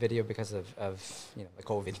any video because of the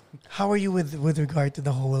COVID. How are you with regard to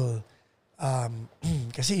the whole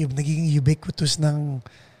kasi yung naging ubiquitous ng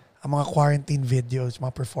mga quarantine videos,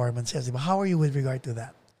 mga performances, diba? How are you with regard to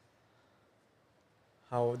that?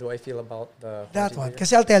 How do I feel about that one?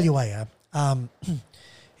 Because I'll tell you why.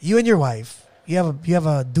 You and your wife, you have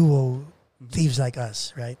a duo, Thieves Like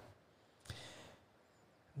Us, right?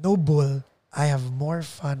 No bull. I have more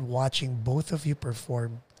fun watching both of you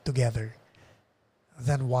perform together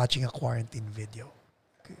than watching a quarantine video.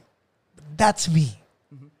 That's me.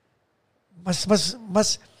 Mm-hmm.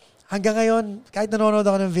 Mas hanggang ngayon, kahit nanonood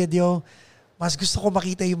ako ng video, mas gusto ko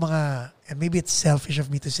makita yung mga, and maybe it's selfish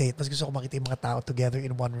of me to say it, mas gusto ko makita yung mga tao together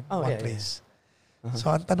in one place. Yeah. Uh-huh.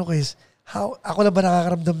 So, ang tanong ko is, ako lang ba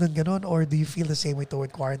nakakaramdam ng ganun, or do you feel the same way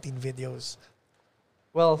toward quarantine videos?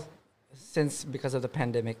 Well, because of the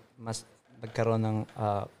pandemic, mas nagkaroon ng,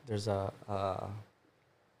 there's an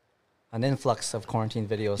influx of quarantine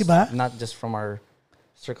videos. Diba? Not just from our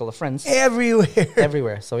circle of friends.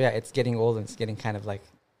 Everywhere. So, yeah, it's getting old and it's getting kind of like,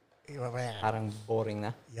 parang boring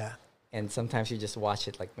na. Yeah. And sometimes you just watch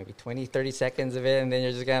it like maybe 20, 30 seconds of it, and then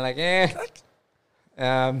you're just kind of like, eh.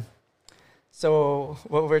 So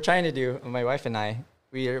what we're trying to do, my wife and I,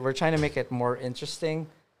 we're trying to make it more interesting.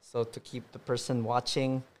 So to keep the person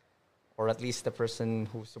watching, or at least the person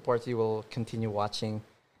who supports you will continue watching.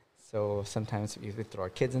 So sometimes we throw our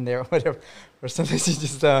kids in there or whatever. Or sometimes you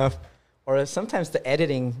just, or sometimes the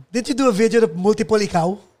editing. Did you do a video of multiple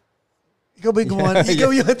ikaw? Ikaw ba yung gumawa? Ikaw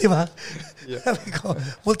yun, di ba? Yeah.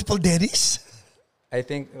 Multiple Dennis? I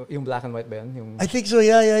think, yung black and white ba yun? I think so,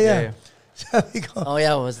 yeah. Sabi ko. Oh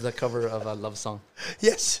yeah, it was the cover of a love song.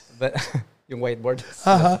 Yes. But, yung whiteboard.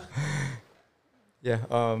 Uh-huh. Yeah.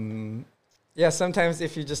 Yeah, sometimes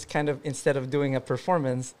if you just kind of, instead of doing a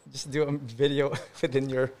performance, just do a video within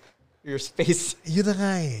your your space Yun na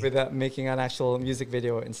nga eh. without making an actual music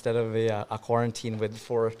video instead of a quarantine with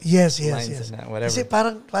 4 Yes. lines and whatever. Kasi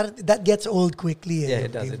parang that gets old quickly. Yeah, Eh,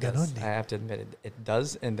 it does. yung It ganon, does. eh. I have to admit it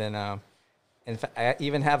does. And then, in fact, I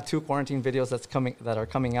even have 2 quarantine videos that are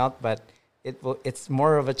coming out, but it's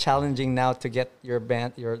more of a challenging now to get your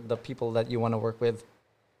band, the people that you want to work with,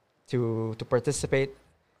 to participate.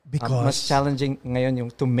 Because Mas challenging ngayon yung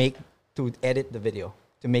to edit the video,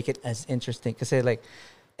 to make it as interesting. Kasi like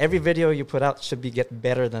every video you put out should get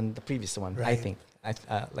better than the previous one. Right. I think.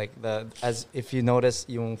 As if you notice,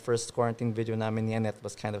 yung first quarantine video namin ni Annette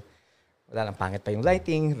was kind of wala lang, pangit pa yung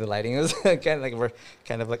lighting. The lighting was we're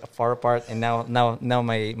kind of like far apart. And now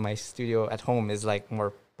my studio at home is like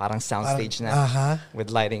more parang soundstage na with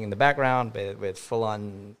lighting in the background, with full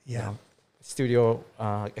on studio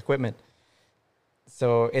equipment.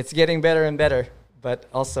 So it's getting better and better, but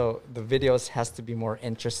also the videos has to be more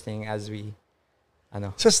interesting as we,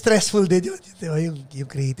 So stressful din yun, yung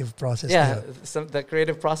creative process. Yeah, the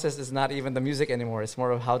creative process is not even the music anymore. It's more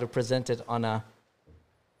of how to present it on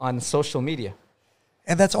social media.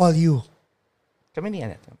 And that's all you? Kami ni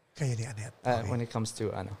Annette. Kayo ni Annette. Okay. When it comes to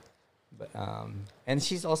but and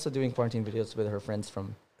she's also doing quarantine videos with her friends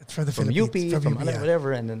from UP, from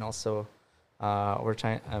whatever, and then also we're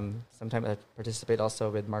trying. Sometimes I participate also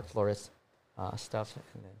with Mark Flores stuff,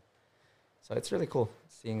 and then so it's really cool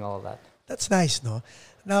seeing all of that. That's nice, no?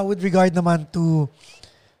 Now, with regard naman to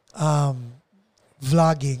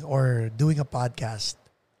vlogging or doing a podcast,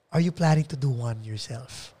 are you planning to do one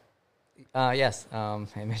yourself? Yes. I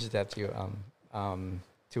mentioned that to you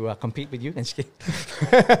to compete with you.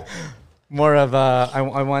 More of I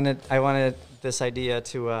wanted this idea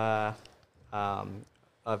to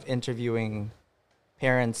of interviewing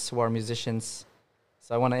parents who are musicians.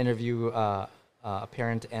 So I want to interview a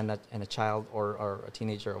parent and a child or a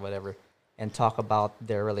teenager or whatever, and talk about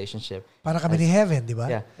their relationship. Para kami ni Heaven, di ba?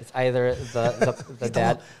 Yeah, it's either the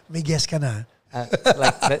dad. May guess ka na.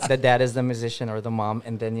 Like the dad is the musician or the mom,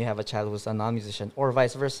 and then you have a child who's a non-musician, or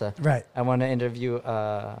vice versa. Right. I want to interview,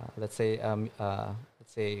 let's say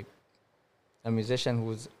a musician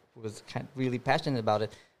who's really passionate about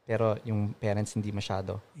it, pero yung parents hindi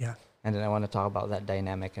masyado. Yeah. And then I want to talk about that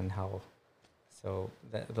dynamic and how. So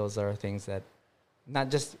those are things that, not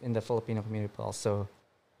just in the Filipino community, but also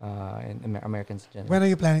in Americans in general. When are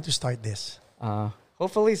you planning to start this?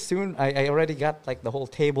 Hopefully soon. I already got like the whole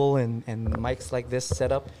table and mics like this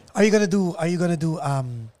set up. Are you gonna do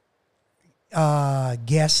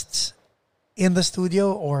guests in the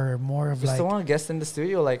studio or more of Just like? Just want guests in the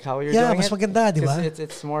studio, like how you're doing mas it. maganda, di ba?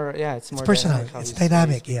 It's more personal. Dynamic, it's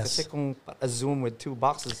dynamic. Yes. Kasi kung a Zoom with 2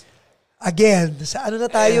 boxes. Again, sa ano na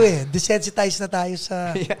tayo desensitize na tayo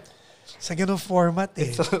sa Yeah. sa ganung format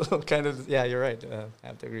It's a little kind of, yeah, you're right. I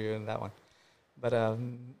have to agree on that one. But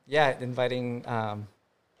yeah, inviting, and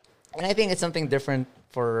I think it's something different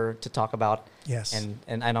to talk about. Yes.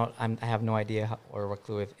 And I have no idea or what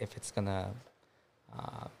clue if it's gonna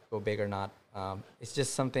go big or not. It's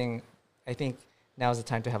just something. I think now is the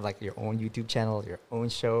time to have like your own YouTube channel, your own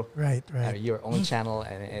show, right, your own channel,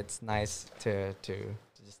 and it's nice to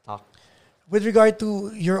just talk. With regard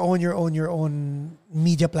to your own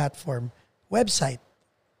media platform, website,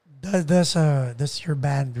 does your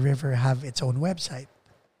band River have its own website?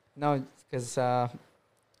 No, because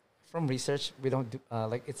from research we don't do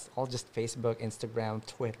like, it's all just Facebook, Instagram,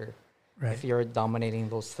 Twitter. Right. If you're dominating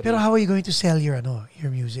those 3. Pero how are you going to sell your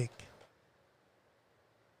music?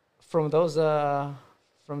 From those sa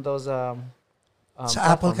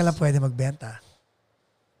Apple ka lang pwede magbenta.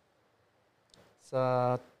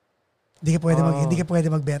 Sa Hindi ka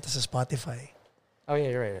pwede magbenta sa Spotify. Oh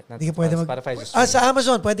yeah, you're right. Hindi ka pwede Spotify just sa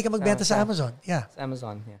Amazon, pwede ka magbenta sa Amazon. Yeah. Sa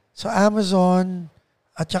Amazon, yeah. So Amazon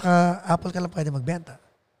at saka Apple ka lang pwede magbenta.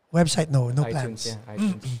 Website no iTunes, plans. Yeah,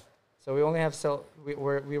 iTunes. So we only have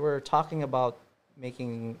we were talking about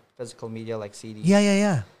making physical media like CDs.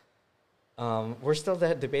 Yeah. We're still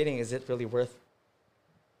debating, is it really worth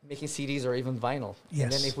making CDs or even vinyl? Yes.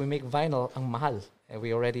 And then if we make vinyl, ang mahal. And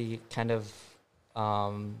we already kind of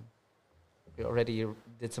we already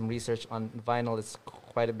did some research on vinyl. It's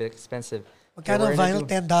quite a bit expensive. Magkano vinyl?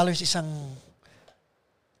 $10 isang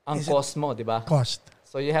ang cost mo, di ba? Cost.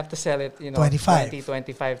 So you have to sell it, 25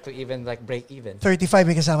 to even like break even. 35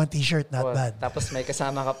 may kasama t-shirt, not bad. Tapos may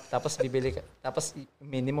kasama ka, tapos bibili ka, tapos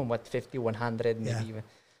minimum 50, 100 maybe even.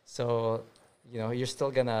 So, you're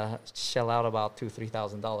still gonna shell out about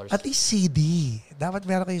 $2,000-$3,000. At least CD. Dapat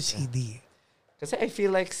meron kayo CD. Kasi I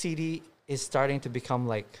feel like CD is starting to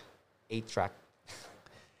become like 8-track.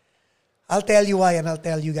 I'll tell you why, and I'll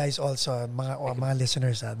tell you guys also, mga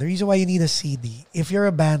listeners. The reason why you need a CD, if you're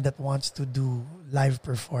a band that wants to do live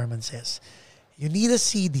performances. You need a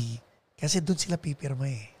CD kasi dun sila pipirma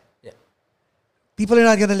eh. Yeah. People are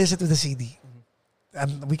not gonna listen to the CD.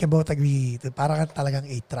 And we can both agree that parang talagang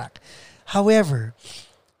 8-track. However,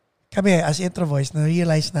 kami as Intro Voice,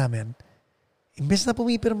 na-realize namin, imbes na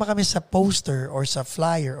pumipirma kami sa poster or sa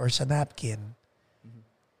flyer or sa napkin,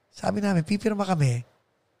 sabi namin, pipirma kami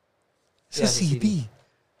sa CD.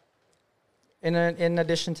 In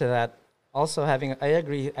addition to that, also I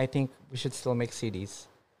agree, I think we should still make CDs.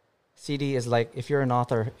 CD is like, if you're an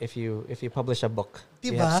author, if you publish a book,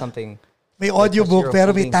 you have something. May audiobook,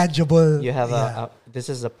 pero may tangible. You have this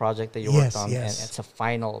is a project that you worked on, and it's a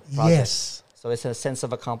final project. Yes. So it's a sense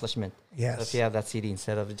of accomplishment. Yes. So if you have that CD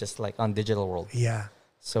instead of just like on digital world. Yeah.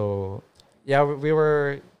 So, yeah, we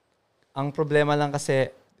were, ang problema lang kasi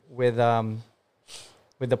with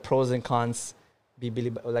the pros and cons, bibili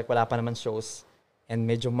like wala pa naman shows, and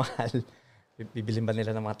medyo mahal. Bibilin ba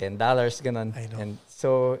nila ng mga $10, ganun. I know. And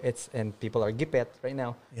so and people are gipet right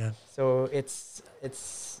now. Yeah. So it's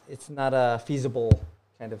not a feasible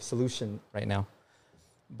kind of solution right now.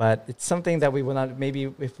 But it's something that we will not,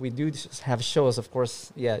 maybe if we do have shows, of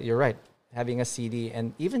course, yeah, you're right. Having a CD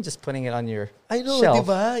and even just putting it on your shelf,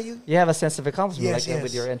 diba? you have a sense of accomplishment. Yes, like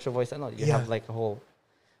with your intro voice, I know you have like a whole,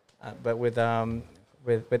 but with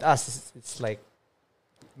us, it's like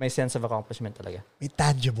my sense of accomplishment talaga. May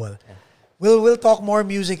tangible. Yeah. We'll talk more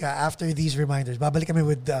music after these reminders. Babalik kami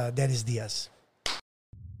with Dennis Diaz.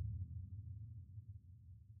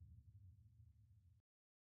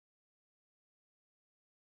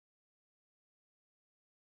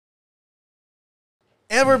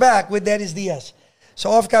 And we're back with Dennis Diaz. So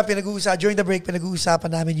off-cam, during the break, pinag-uusapan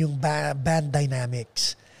namin yung band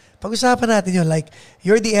dynamics. Pag-usapan natin yun, like,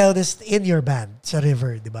 you're the eldest in your band sa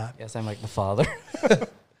River, di ba? Yes, I'm like the father.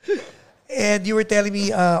 And you were telling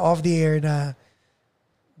me off the air na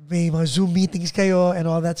may mga Zoom meetings kayo and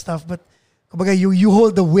all that stuff, but kumbaga, you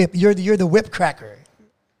hold the whip. You're the whip cracker.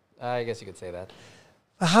 I guess you could say that.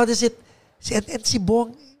 How does it... And si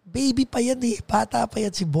Bong, baby pa yan eh. Bata pa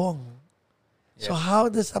yan si Bong. Yeah. So how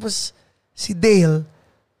does... Tapos si Dale,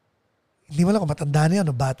 hindi mo lang kung matanda na yan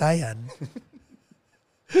o bata yan.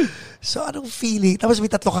 So anong feeling? Tapos may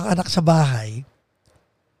 3 kang anak sa bahay.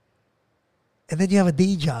 And then you have a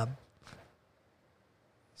day job.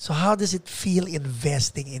 So how does it feel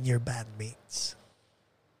investing in your bandmates?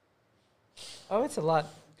 Oh, it's a lot.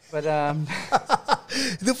 But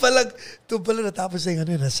Doon pala natapos na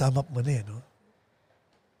yung nasum up mo na eh, no?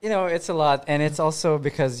 You know, it's a lot. And it's also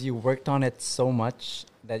because you worked on it so much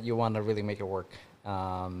that you want to really make it work.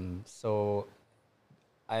 So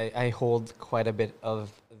I hold quite a bit of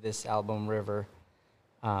this album, River,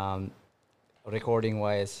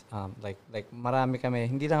 recording-wise. Like marami kami,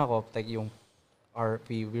 hindi lang ako, like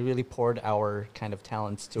we really poured our kind of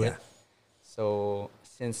talents to it. So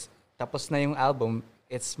since tapos na yung album,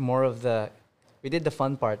 it's more of we did the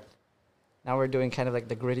fun part. Now we're doing kind of like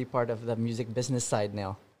the gritty part of the music business side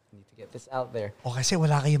now. We need to get this out there. O kasi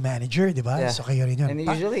wala kayong manager, di ba? Yeah. So kayo rin yun. And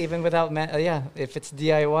usually even without, if it's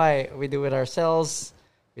DIY, we do it ourselves.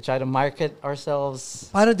 We try to market ourselves.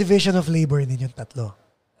 Paano division of labor ninyong tatlo?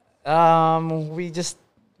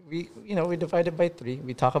 We divide it by 3.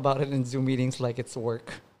 We talk about it in Zoom meetings like it's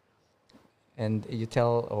work. And you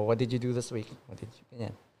tell, what did you do this week? Yeah.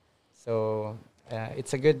 So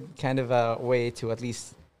it's a good kind of a way to at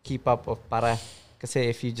least keep up of para. Kasi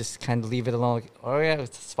if you just kind of leave it alone,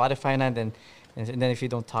 it's Spotify na, and then if you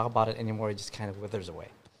don't talk about it anymore, it just kind of withers away.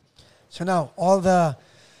 So now,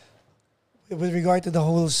 with regard to the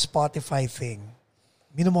whole Spotify thing,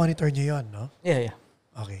 minomonitor nyo yun, no? Yeah.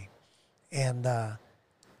 Okay. And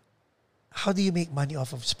how do you make money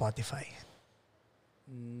off of Spotify?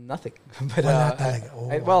 Nothing. But, wala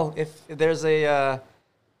talaga. Well, if there's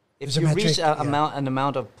if you reach an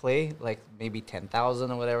amount of play, like maybe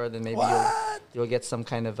 10,000 or whatever, then maybe you'll get some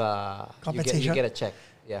kind of compensation. You get a check.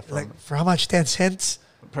 Yeah. For how much? 10 cents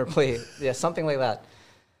per play? Yeah, something like that.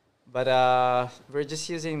 But we're just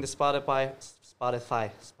using the Spotify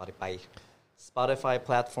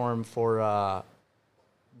platform for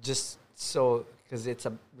just so because it's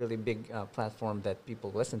a really big platform that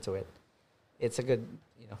people listen to it. It's a good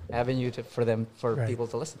avenue for people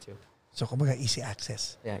to listen to. So kumbaga easy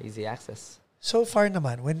access. Yeah, easy access. So far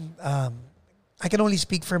naman, when I can only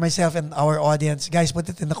speak for myself and our audience. Guys, put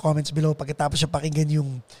it in the comments below pagkatapos siya pakinggan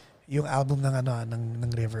yung album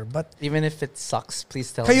ng River. But even if it sucks,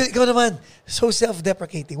 please tell me. Ikaw naman, so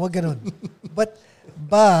self-deprecating. Wag ganun. But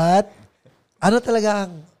ano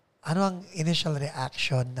ang initial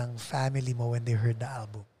reaction ng family mo when they heard the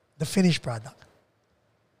album? The finished product?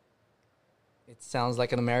 It sounds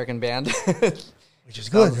like an American band. Which is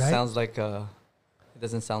good, right? Sounds like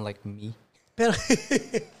doesn't sound like me. Pero,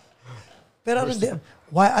 pero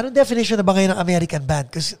anong definition na ba ngayon ng American band?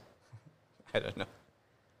 Because I don't know.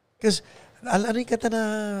 Because, ano yung kanta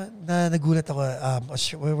na nagulat ako,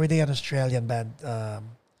 were they an Australian band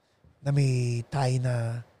na may Thai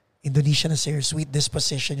na Indonesian na singer, Sweet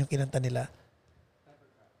Disposition yung kinanta nila?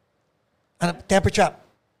 Temper Trap.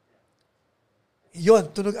 Yun,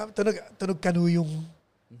 tunog kanu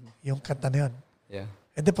yung kanta na yun. Yeah.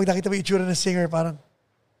 And then pag nakita mo yung itsura ng singer, parang,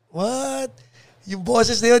 what? Yung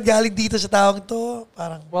boses na yun galing dito sa taong to?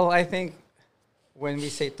 Parang, well, I think when we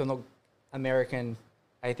say tunog American,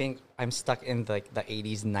 I think I'm stuck in like the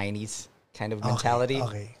 80s, 90s kind of mentality.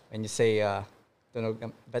 Okay. When you say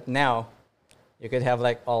tunog, but now you could have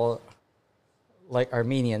like all like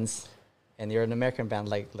Armenians, and you're an American band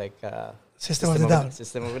like System of a Down.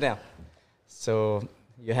 System of a Down. So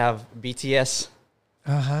you have BTS,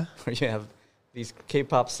 or you have these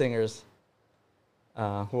K-pop singers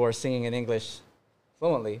who are singing in English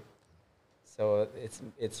fluently. So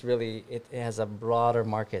it's really, it has a broader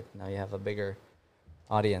market. Now you have a bigger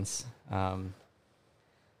audience.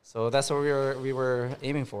 So that's what we were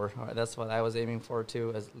aiming for. That's what I was aiming for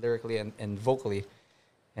too, as lyrically and vocally.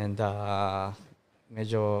 And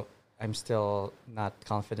medyo I'm still not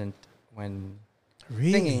confident when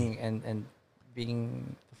singing and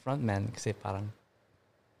being the front man kasi parang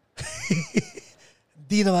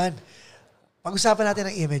di naman. Pag-usapan natin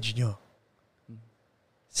ang image nyo.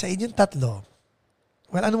 Sa inyong tatlo,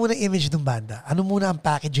 well, ano muna ang image ng banda? Ano muna ang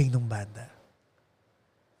packaging ng banda?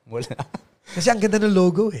 Wala. Kasi ang ganda ng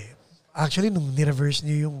logo eh. Actually, nung ni-reverse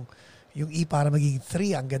nyo yung E para maging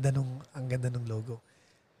 3, ang ganda nung logo.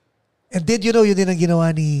 And did you know yun din ang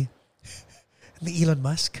ginawa ni Elon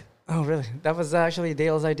Musk? Oh, really? That was actually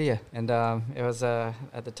Dale's idea. And it was,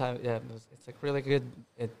 at the time, it's like really good.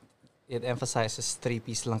 It emphasizes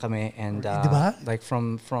 3-piece lang kami. And like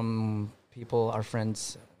from people, our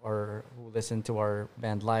friends, or who listen to our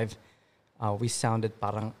band live, we sounded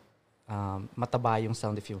parang mataba yung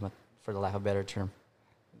sound, for the lack of a better term.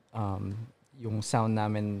 Yung sound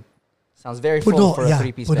namin sounds very full for a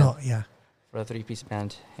 3-piece band. Yeah. For a 3-piece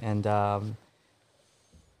band. And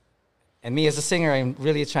me as a singer, I'm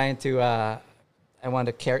really trying to, I want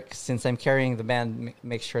to carry, since I'm carrying the band,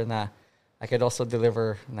 make sure na I could also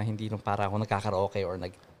deliver na hindi nung para ako nagkakaraoke or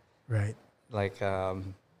right. Like,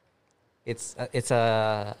 it's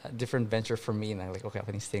a different venture for me. Na like, okay,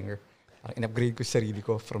 ako yung singer. In-upgrade ko sarili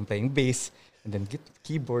ko from playing bass and then get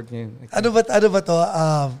keyboard. Like, ano ba to?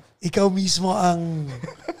 Ikaw mismo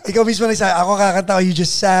nagsabi, ako kakanta, you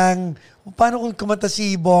just sang. Paano kung kumanta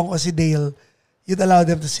si Bong o si Dale, you'd allow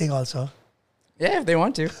them to sing also? Yeah, if they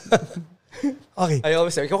want to. Okay. I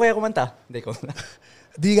always say, ikaw kaya kumanta? Hindi ko.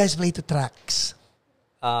 Do you guys play to tracks?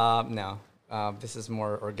 No. This is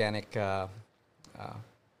more organic kind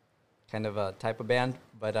of a type of band.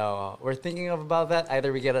 But we're thinking about that.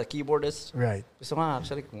 Either we get a keyboardist. Right. Gusto nga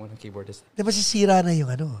actually kung ano keyboardist. Di ba sisira na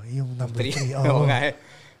yung number 3? Oh. Okay.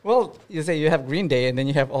 Well, you say you have Green Day and then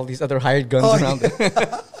you have all these other hired guns around it.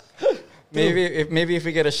 Maybe if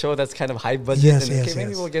we get a show that's kind of high budget,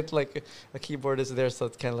 maybe we'll get like a keyboardist there, so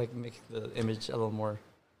it kind of like make the image a little more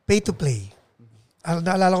pay to play.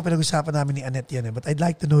 Naalala ko pinag-usapan namin ni Annette yan but I'd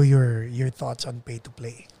like to know your thoughts on pay to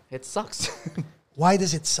play. It sucks. Why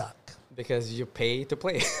does it suck? Because you pay to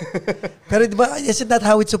play. Pero diba, isn't that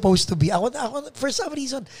how it's supposed to be? Ako, for some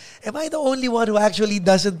reason, am I the only one who actually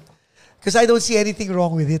doesn't? Because I don't see anything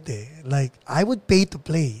wrong with it. Like, I would pay to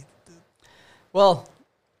play. Well,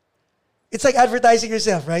 it's like advertising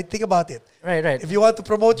yourself, right? Think about it. Right. If you want to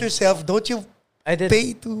promote yourself, don't you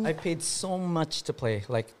pay to? I paid so much to play,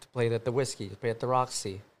 like to play at the Whiskey, to play at the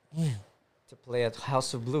Roxy, to play at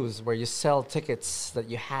House of Blues, where you sell tickets that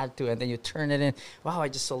you had to, and then you turn it in. Wow, I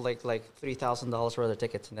just sold like $3,000 worth of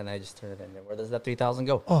tickets, and then I just turn it in. Where does that $3,000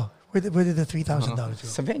 go? Oh, where did the $3,000 go?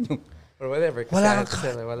 Sa venue or whatever. Wala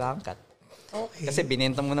kang cut. Okay. Kasi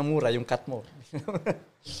binenta mo na mura yung cut mo.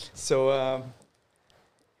 So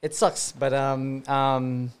it sucks, but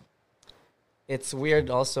it's weird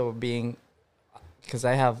also being, because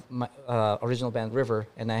I have my original band River,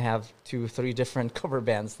 and I have 2-3 different cover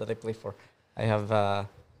bands that I play for. I have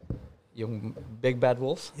yung Big Bad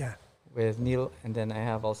Wolf with Neil, and then I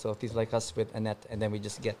have also Thieves Like Us with Annette, and then we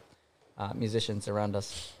just get musicians around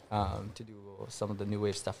us to do some of the new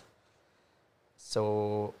wave stuff.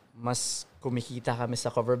 So mas kumikita kami sa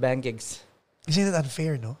cover band gigs. Isn't it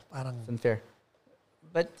unfair, no? Parang it's unfair.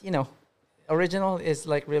 But, original is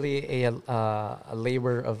like really a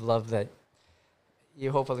labor of love that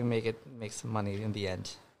you hopefully make some money in the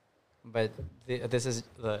end. But this is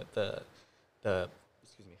the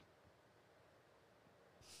excuse me.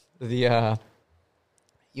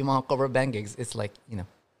 yung mga cover band gigs, it's like,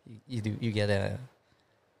 you get a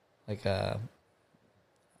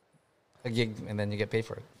gig and then you get paid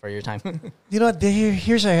for your time.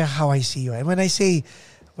 Here's how I see you. And when I say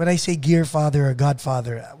gear father or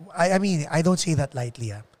godfather, I mean, I don't say that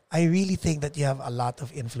lightly. I really think that you have a lot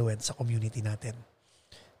of influence sa community natin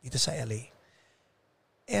dito sa LA.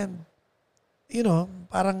 And,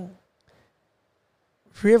 parang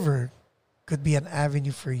River could be an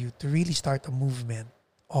avenue for you to really start a movement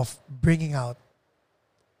of bringing out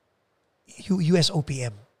US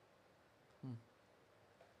OPM.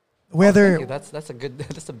 Whether thank you.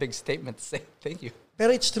 That's a big statement to say. Thank you.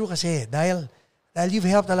 Pero it's true kasi dahil you've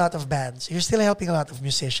helped a lot of bands, you're still helping a lot of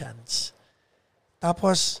musicians.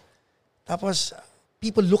 Tapos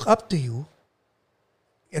people look up to you,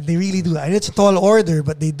 and they really do. And it's a tall order,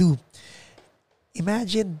 but they do.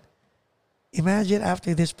 Imagine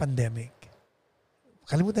after this pandemic,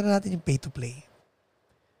 kalimutan na natin yung pay to play.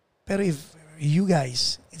 Pero if you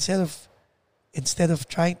guys, instead of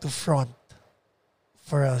trying to front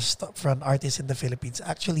for an artist in the Philippines,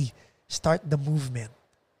 actually start the movement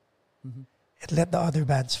and let the other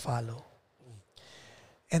bands follow.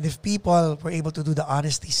 And if people were able to do the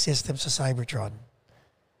honesty system sa Cybertron,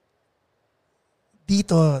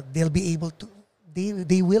 dito they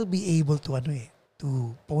will be able to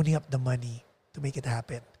pony up the money to make it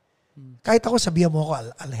happen. Kahit ako sabihan mo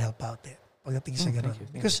ako, I'll help out pagdating sa ganun.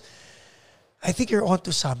 Because I think you're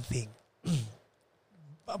onto something.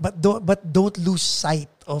 But don't lose sight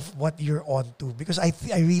of what you're onto, because I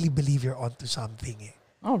really believe you're onto something.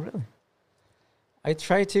 Oh, really? I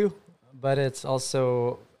try to, but it's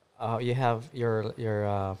also you have your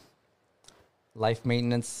life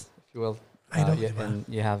maintenance, if you will. I know, and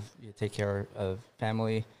you take care of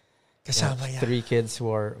family. Kasama yan. 3 kids who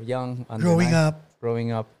are young,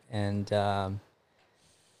 growing up, and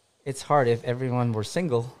it's hard if everyone were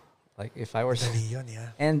single. Like if I were,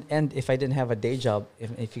 and if I didn't have a day job,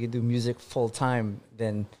 if you could do music full time,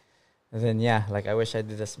 then yeah, like I wish I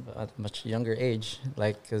did this at a much younger age.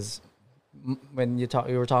 Like, because when you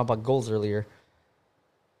were talking about goals earlier.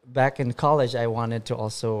 Back in college, I wanted to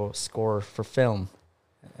also score for film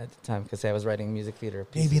at the time because I was writing music theater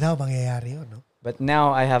pieces. Maybe now mangyayari yun, no? But now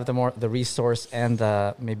I have the resource and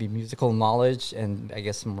the maybe musical knowledge and I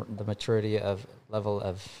guess the maturity level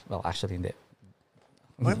of, well, actually hindi.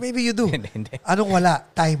 Well, maybe you do. Anong wala?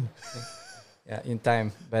 Time. Yeah, in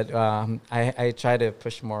time. But I try to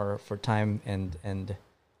push more for time and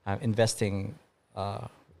investing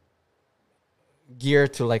gear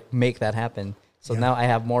to like make that happen. So now I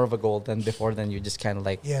have more of a goal than before. Then you just kind of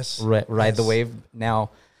like ride the wave. Now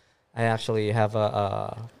I actually have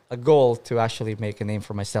a goal to actually make a name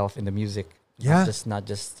for myself in the music. Yeah. Not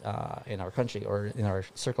just in our country or in our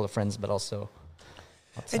circle of friends, but also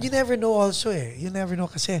outside. And you never know also You never know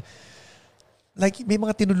kasi like may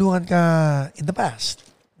mga tinulungan ka in the past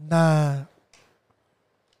na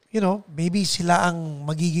maybe sila ang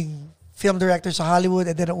magiging film director sa Hollywood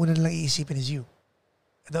and then ang una nilang iisipin is you.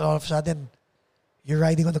 And then all of a sudden, you're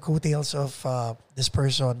riding on the coattails of this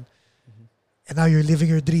person and now you're living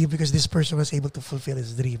your dream because this person was able to fulfill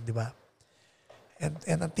his dream, di ba? And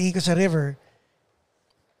ang tingin ko sa River,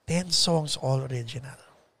 10 songs all original.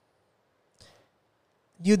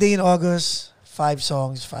 New Day in August, 5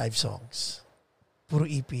 songs. Puro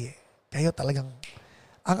EP Kayo talagang,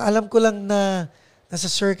 ang alam ko lang na nasa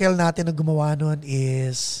circle natin na gumawa nun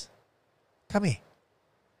is kami.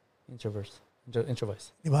 Introverse.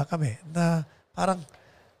 Di ba kami? Na parang,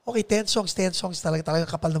 okay, 10 songs talaga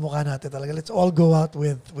kapal na mukha natin talaga. Let's all go out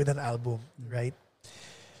with an album, right?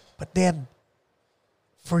 But then,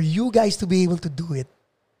 for you guys to be able to do it,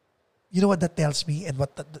 you know what that tells me and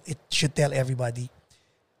what it should tell everybody?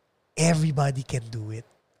 Everybody can do it.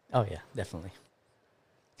 Oh yeah, definitely.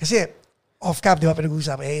 Kasi, off-cam, di ba,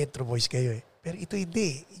 pinag-uusapan, intro voice kayo Pero ito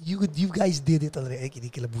hindi. You guys did it already.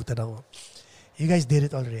 Kinikilabutan ako. You guys did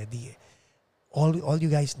it already. All you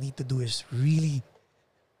guys need to do is really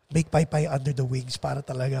make Paypay under the wings para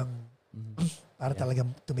talagang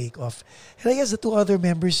to make off. And I guess the 2 other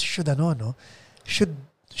members should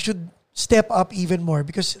step up even more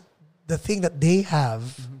because the thing that they have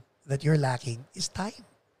that you're lacking is time.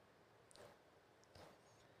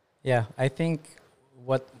 Yeah, I think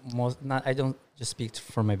I don't just speak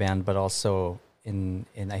for my band, but also in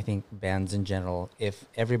I think bands in general, if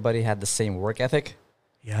everybody had the same work ethic,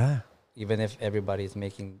 even if everybody is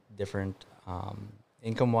making different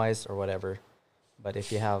income-wise or whatever, but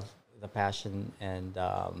if you have the passion and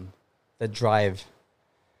the drive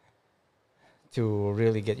to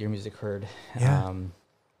really get your music heard,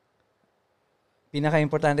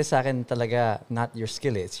 pinaka-importante sa akin talaga not your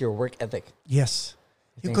skill, it's your work ethic. Yes.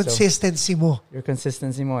 Yung consistency mo. Your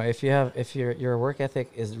consistency mo. If your work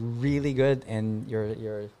ethic is really good and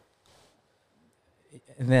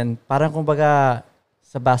and then parang kumbaga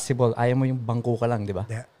sa basketball, ayaw mo yung bangko ka lang, di ba?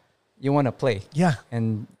 Yeah. You want to play. Yeah.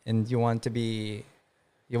 And you want to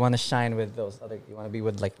shine with those other, you want to be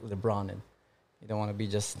with like LeBron, and you don't want to be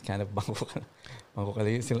just kind of bangko ka. Bangko ka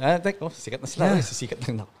lang. Sikat na sila. Yeah. Sikat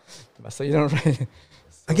lang ako. Diba? So you don't really...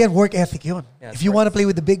 Again, work ethic yun. Yeah, if you want to play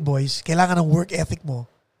with the big boys, kailangan ng work ethic mo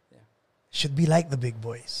should be like the big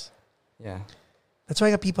boys. Yeah. That's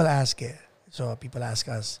why people ask So people ask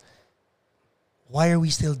us, why are we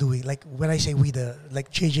still doing, like when I say we,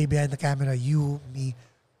 like JJ behind the camera, you, me,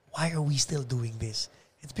 why are we still doing this?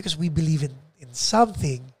 It's because we believe in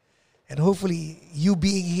something, and hopefully you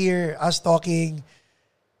being here, us talking,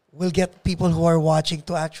 will get people who are watching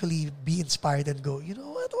to actually be inspired and go, you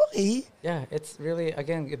know what, okay. Yeah, it's really,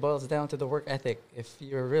 again, it boils down to the work ethic. If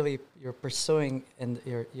you're pursuing and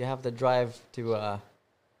you have the drive to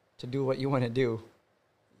do what you want to do,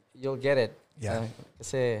 you'll get it. Yeah.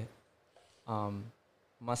 Kasi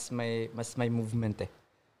mas may movement eh.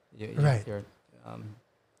 Right. You're,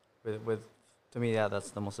 with to me, yeah,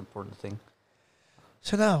 that's the most important thing.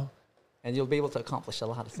 So now, and you'll be able to accomplish a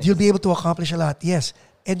lot of things. You'll be able to accomplish a lot, yes.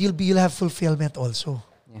 And you'll have fulfillment also.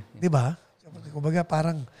 Yeah. Diba? Kumbaga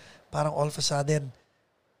parang all of a sudden,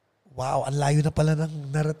 wow, ang layo na pala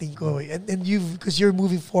ng narating ko. And because you're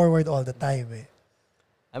moving forward all the time eh.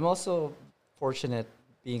 I'm also fortunate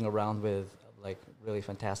being around with like really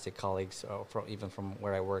fantastic colleagues, even from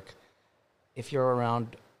where I work. If you're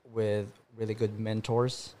around with really good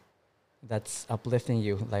mentors, that's uplifting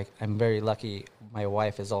you. Like, I'm very lucky. My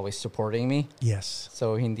wife is always supporting me. Yes.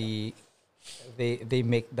 So they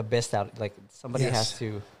make the best out. Like, somebody has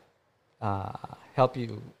to help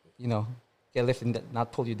you, get lifted,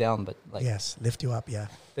 not pull you down, but like lift you up,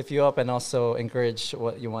 lift you up, and also encourage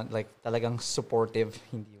what you want. Like, talagang supportive.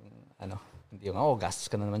 Hindi yung gastos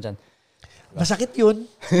ka na naman dyan. Masakit yun.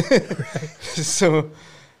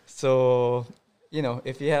 So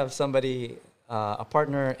if you have somebody, a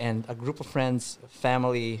partner and a group of friends,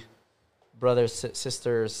 family, brothers,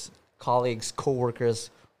 sisters, colleagues,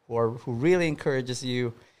 co-workers who really encourages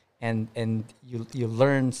you, and you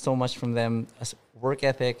learn so much from them, as work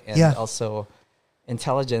ethic and also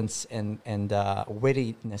intelligence and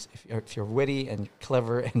wittiness. If you're witty and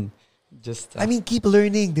clever and just keep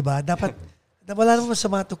learning, di ba? Dapat wala namang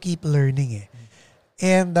masama to keep learning eh.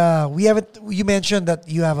 And you mentioned that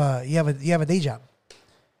you have a day job.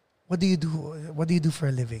 What do you do? What do you do for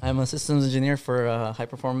a living? I'm a systems engineer for high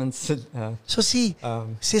performance.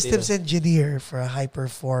 Systems engineer for a high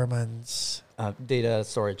performance data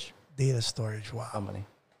storage. Wow. Company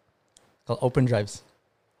called Open Drives.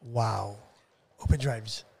 Wow, Open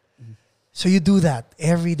Drives. Mm-hmm. So you do that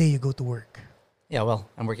every day. You go to work. Yeah, well,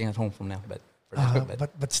 I'm working at home from now, but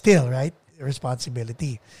still, right?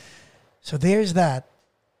 Responsibility. So there's that,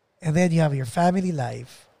 and then you have your family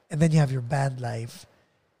life, and then you have your band life,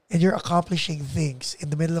 and you're accomplishing things in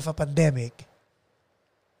the middle of a pandemic.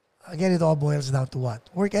 Again, it all boils down to what?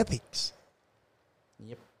 Work ethics.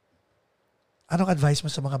 Yep. Anong advice mo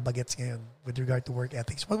sa mga bagets ngayon with regard to work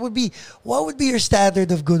ethics? What would be your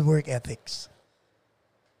standard of good work ethics?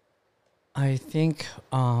 I think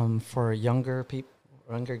for younger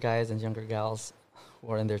guys and younger gals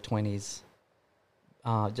who are in their 20s,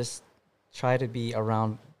 just try to be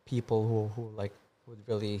around people who would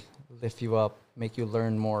really lift you up, make you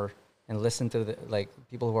learn more, and listen to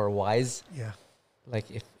people who are wise. Yeah. Like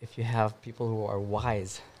if you have people who are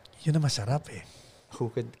wise, yun na masarap eh. Who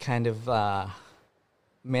could kind of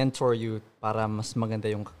mentor you para mas maganda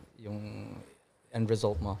yung end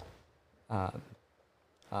result mo.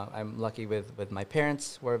 I'm lucky with my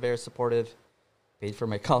parents who are very supportive, paid for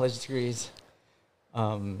my college degrees.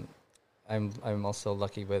 I'm also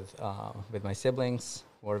lucky with my siblings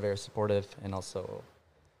who are very supportive, and also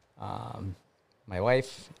my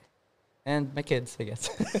wife and my kids, I guess,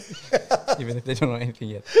 even if they don't know anything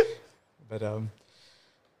yet. But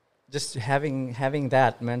just having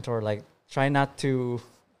that mentor, like, try not to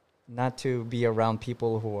be around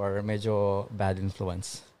people who are medyo bad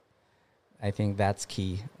influence. I think that's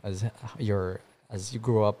key as you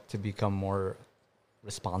grow up to become more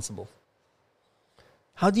responsible.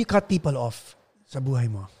 How do you cut people off sa buhay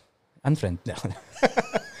mo? Unfriend. No.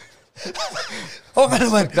 Oo nga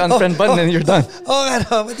naman. Unfriend button and you're done. Oo nga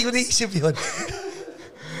naman. Hindi ko naisip yun.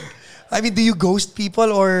 I mean, do you ghost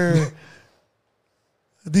people or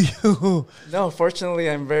do you... No, fortunately,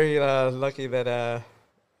 I'm very lucky that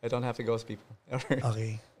I don't have to ghost people.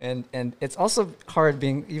 Okay. And it's also hard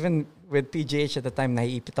being, even with PGH at the time,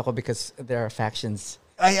 naiipit ako because there are factions.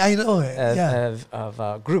 I know it.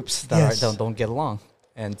 Of groups that don't get along.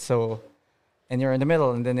 And so, and you're in the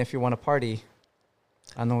middle, and then if you want to party,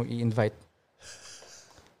 ano i-invite?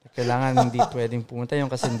 Kailangan hindi pwedeng pumunta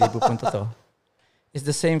yung kasi hindi pupunta to. It's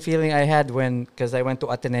the same feeling I had because I went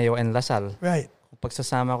to Ateneo and Lasal. Right. Kung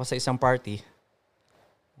pagsasama ko sa isang party,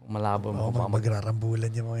 malabo mo.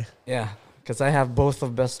 Magrarambulan niya mo. Yeah, because I have both.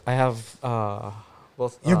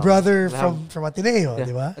 Your brother from Ateneo,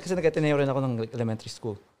 di ba? Kasi nag-Ateneo rin ako ng elementary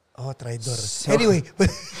school. Oh, traidor. Anyway.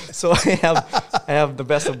 So I have the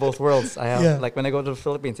best of both worlds. I have like when I go to the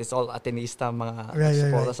Philippines, it's all Ateneista mga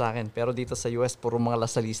supporta sa akin. Pero dito sa US, puro mga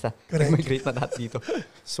Lasalista. Nag-migrate na lahat dito.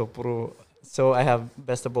 So I have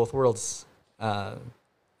best of both worlds.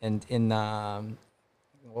 And in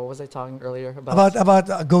what was I talking earlier about? About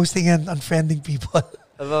ghosting and unfriending people.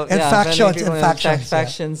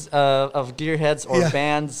 Factions of gearheads or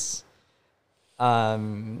bands.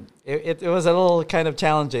 It was a little kind of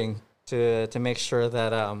challenging to make sure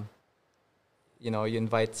that you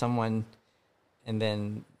invite someone, and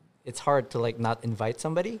then it's hard to like not invite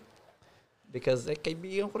somebody because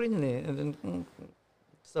kaibigan ko rin yun eh. And then,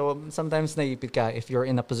 so sometimes naipit ka if you're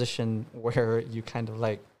in a position where you kind of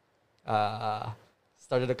like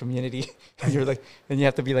started a community and you're like, and you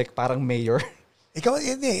have to be like parang mayor. Ikaw,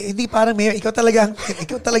 hindi parang mayor. Ikaw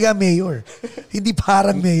talaga mayor. Hindi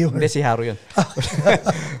parang mayor. Hindi, si Haro yun.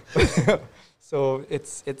 So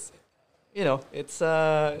it's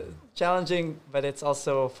challenging, but it's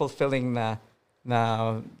also fulfilling na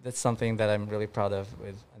that's something that I'm really proud of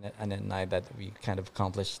with Annette and I, that we kind of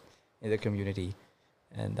accomplished in the community.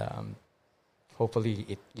 And hopefully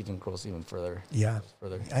it even grows even further. Yeah.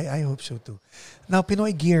 I hope so too. Now,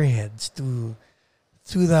 Pinoy gearheads to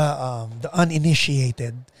the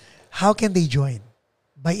uninitiated, how can they join?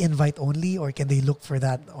 By invite only, or can they look for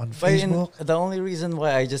that on Facebook? The only reason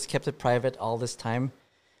why I just kept it private all this time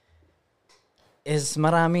is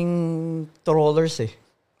maraming trollers eh.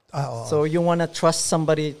 So you want to trust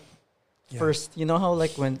somebody first. You know how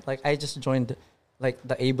like when I just joined like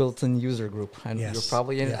the Ableton user group, and you're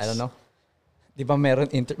probably in it, I don't know. Di ba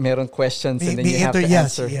meron questions and then you have to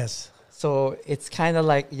answer. Yes. So it's kind of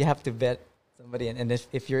like you have to vet somebody, and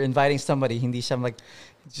if you're inviting somebody, hindi siya like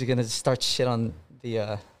you're gonna start shit on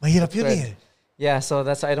the mahirap yun eh. Yeah, so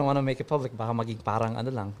that's why I don't want to make it public. Baka maging parang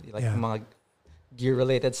ano lang, like mga gear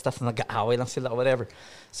related stuff na nag-aaway lang sila or whatever.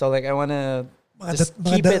 So like I want to just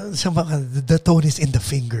keep it. The tone is in the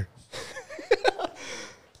finger.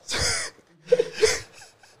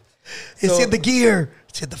 It's in the gear.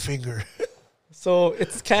 It's in the finger. So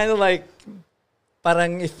it's kind of like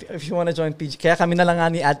parang if you want to join PG, kaya kami na lang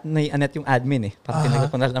ni Annette yung admin eh. Parang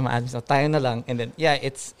tinagot ko na lang admin. So tayo na lang, and then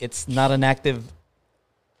it's not an active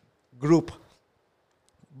group,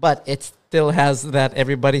 but it still has that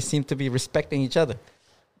everybody seems to be respecting each other.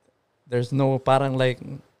 There's no parang like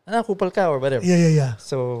kupal ka or whatever. Yeah.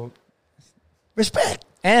 So respect.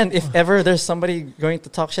 And if ever there's somebody going to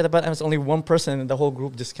talk shit about it, it's only one person and the whole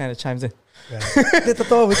group just kind of chimes in. Right.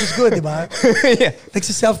 Totoo, which is good, di ba? Yeah.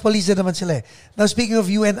 Nagsi-self-police na naman sila eh. Now, speaking of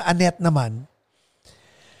you and Annette naman,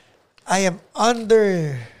 I am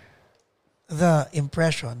under the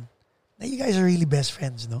impression that you guys are really best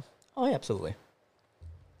friends, no? Oh, yeah, absolutely.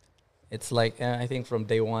 It's like, I think from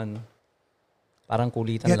day one, parang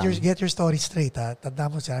kulitan lang. Get your story straight, ha? Tanda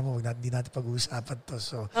mo, sabi mo, hindi natin pag-uusapan to.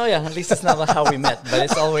 So. Oh, yeah. At least it's not how we met. But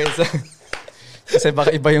it's always... kasi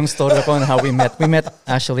baka iba yung story ko on how we met. We met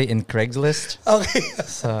actually in Craigslist. Okay.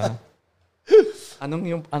 Sa...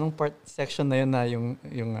 Anong part section na yun na yung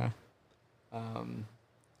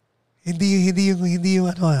hindi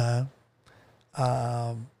yung ano, ha?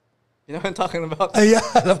 You know what I'm talking about? Yeah,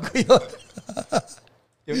 alam ko yun.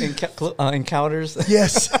 Yung encounters.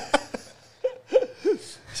 Yes.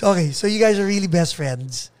 So you guys are really best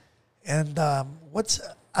friends. And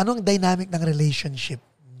anong dynamic ng relationship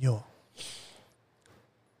nyo?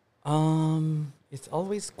 It's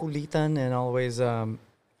always kulitan and always and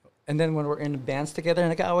then when we're in bands together,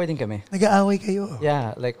 nag-aaway din kami. Nag-aaway kayo?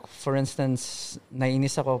 Yeah, like for instance,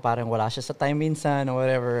 nainis ako parang wala siya sa time minsan or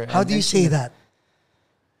whatever. How do you say that?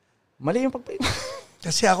 Mali yung pagpay.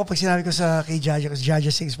 Kasi ako pag sinabi ko kay Jaja, kasi Jaja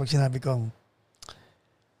Sings, pag sinabi kong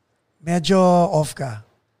medyo off ka,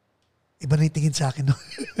 iba na yung tingin sa akin.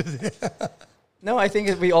 No, I think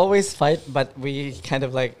we always fight, but we kind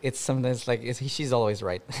of like, it's sometimes like, she's always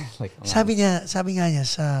right. Like, sabi nga niya,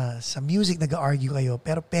 sa music nag-argue kayo,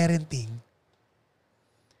 pero parenting?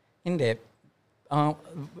 Hindi. I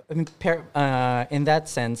mean, in that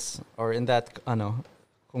sense, or in that,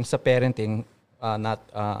 kung sa parenting, not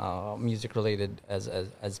music related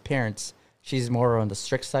as parents, she's more on the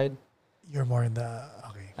strict side. You're more in the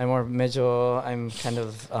okay. I'm kind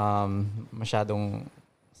of masyadong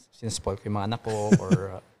sinespoil ko yung mga anak ko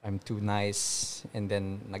or I'm too nice and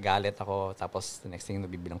then nagalit ako tapos the next thing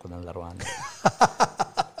nabibilang ko ng laruan.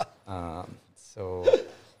 So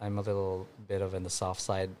I'm a little bit of on the soft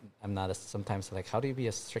side. I'm not sometimes like, how do you be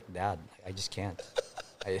a strict dad? I just can't.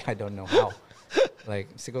 I don't know how.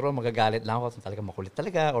 Like, siguro magagalit lang ako talaga makulit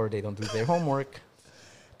talaga or they don't do their homework.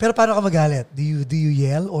 Pero paano ka magalit? Do you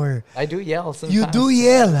yell or? I do yell sometimes. You do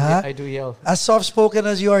yell, huh? I do yell. As soft-spoken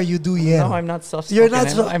as you are, you do yell. No, I'm not soft-spoken. You're not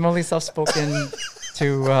I'm only soft-spoken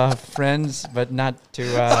to friends, but not to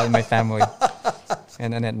my family.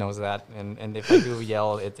 And Annette knows that. And if I do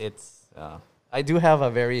yell, it's I do have a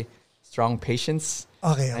very strong patience.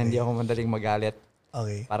 Okay. Hindi ako madaling magalit.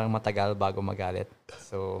 Okay. Parang matagal bago magalit.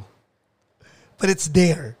 So, but it's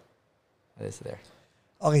there. It's there.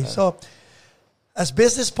 Okay, so as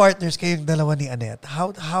business partners kayong dalawa ni Annette,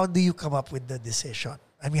 how do you come up with the decision?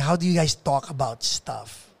 I mean, how do you guys talk about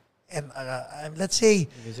stuff? And let's say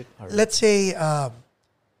the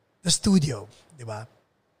studio, di ba?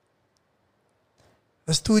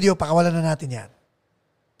 The studio, pakawalan na natin yan.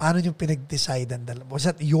 Paano nyo pinag-decide? Was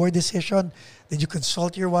that your decision? Did you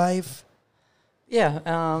consult your wife? Yeah,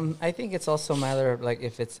 I think it's also a matter of like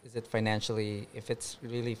if it's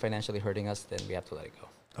really financially hurting us, then we have to let it go.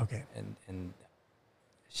 Okay. And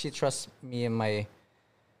she trusts me and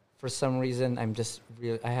for some reason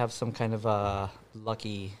I have some kind of a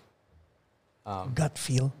lucky gut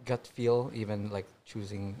feel, even like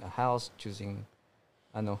choosing a house, choosing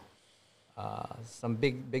some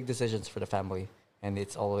big decisions for the family, and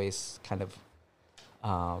it's always kind of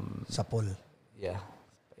sapol. Yeah,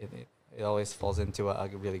 it always falls into a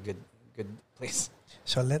really good place.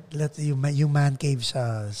 So let you man cave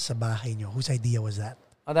sa bahay nyo. Whose idea was that?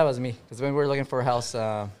 Oh, that was me. Because when we were looking for a house,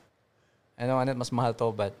 I know Annette mas mahal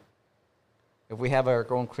to, but if we have our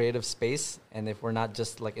own creative space and if we're not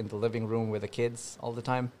just like in the living room with the kids all the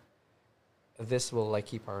time, this will like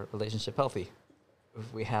keep our relationship healthy.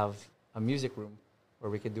 If we have a music room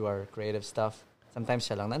where we could do our creative stuff, sometimes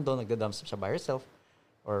siya lang nandun, nagdadump siya by herself,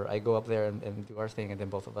 or I go up there and do our thing, and then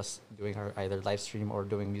both of us doing our either live stream or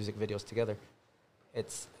doing music videos together.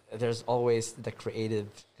 There's always the creative,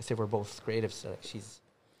 because we're both creatives. So like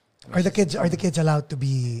Are the kids allowed to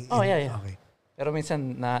be? Oh, yeah. Okay. Pero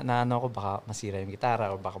minsan na ako baka masira yung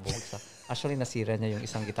gitara or baka bumagsak. Actually nasira niya yung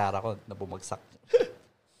isang gitara ko na bumagsak.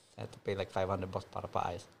 I had to pay like $500 para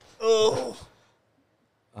paayos. Oh.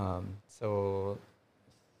 So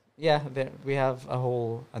yeah, we have a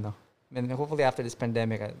whole and hopefully after this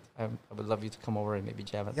pandemic I would love you to come over and maybe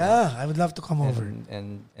jam at I would love to come over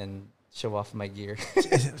and show off my gear.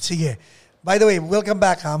 Sige. By the way, we'll come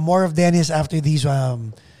back. More of Dennis after these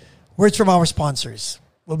words from our sponsors.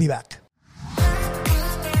 We'll be back.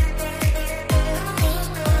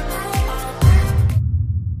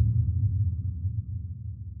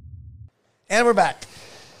 And we're back.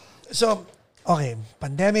 So, okay,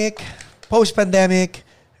 pandemic, post-pandemic,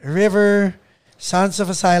 River, Sons of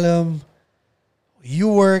Asylum, you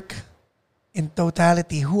work in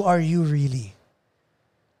totality. Who are you really?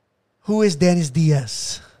 Who is Dennis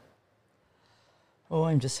Diaz? Oh,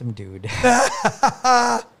 I'm just some dude.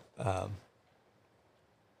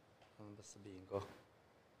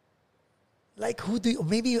 Like, who do you,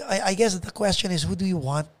 maybe, I guess the question is, who do you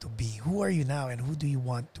want to be? Who are you now and who do you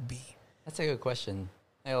want to be? That's a good question.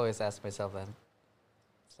 I always ask myself that.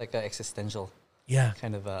 It's like an existential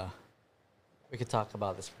kind of, we could talk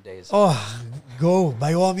about this for days. Oh, go,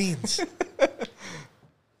 by all means.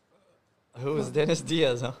 Who is Dennis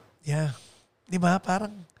Diaz, huh? Yeah. Di ba?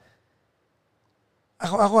 Parang,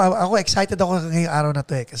 ako excited ako ngayong araw na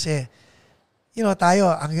to eh. Kasi,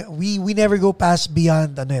 tayo, we never go past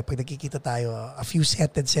beyond, pag nakikita tayo, a few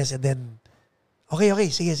sentences and then, okay,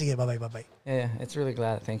 sige, bye-bye. Yeah, it's really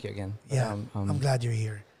glad. Thank you again. Yeah, I'm glad you're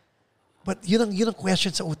here. But yun ang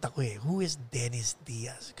question sa utak ko eh. Who is Dennis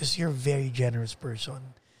Diaz? Because you're a very generous person.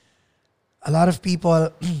 A lot of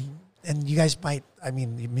people, and you guys might,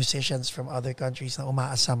 musicians from other countries na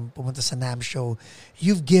umaasam, pumunta sa NAM show,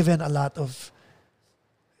 you've given a lot of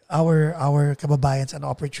our kababayans an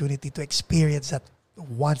opportunity to experience that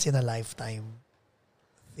once in a lifetime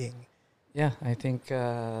thing. Yeah, I think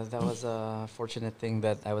that was a fortunate thing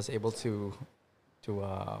that I was able to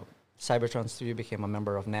Cybertron Studio became a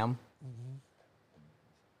member of NAM. Mm-hmm.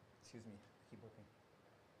 Excuse me, keep working.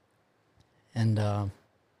 And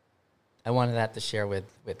I wanted that to share with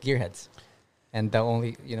gearheads. And the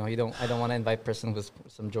only, I don't want to invite person with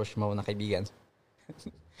some Josh Mo na kaibigan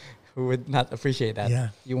who would not appreciate that. Yeah.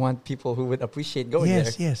 You want people who would appreciate going there.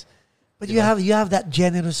 Yes. But you have that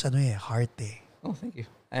generous heart eh. Oh, thank you.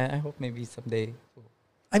 I hope maybe someday.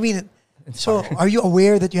 I mean, so Inspire. are you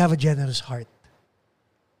aware that you have a generous heart?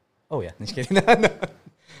 Oh yeah, just kidding. No,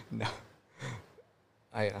 no.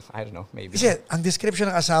 I don't know, maybe. Kasi ang description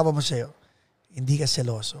ng asawa mo sa'yo, hindi ka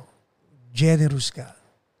seloso, generous ka,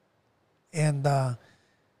 and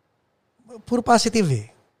puro positive eh.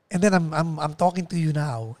 And then I'm talking to you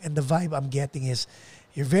now, and the vibe I'm getting is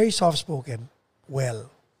you're very soft-spoken.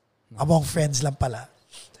 Well, among friends lang pala.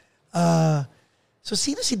 So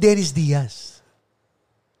sino si Dennis Diaz?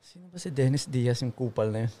 Sino ba si Dennis Diaz, yung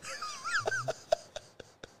kupal na yun?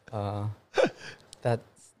 That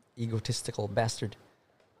egotistical bastard.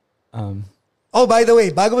 Oh, by the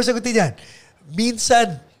way, bago mo sagutin yan,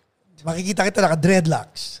 minsan, makikita kita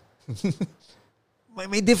naka-dreadlocks.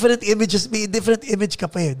 may different images, may different image ka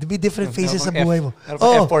pa eh. May different faces sa buhay mo. Meron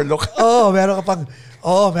pang F4 look. Meron ka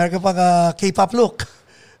pang K-pop look.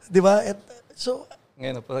 Di ba? So,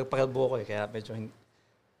 ngayon, pakalbo ko eh, kaya medyo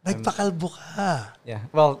nagpakalbo ka. yeah.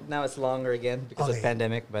 Well, now it's longer again because of Okay.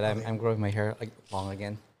 pandemic, but I'm growing my hair like long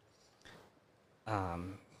again.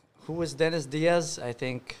 Who was Dennis Diaz? I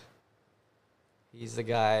think he's the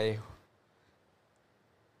guy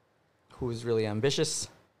who's really ambitious,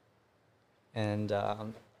 and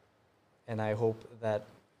I hope that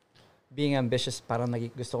being ambitious, parang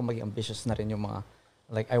gusto ko maging ambitious na rin yung mga,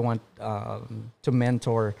 like I want to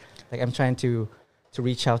mentor, like I'm trying to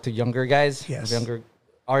reach out to younger guys, Yes. younger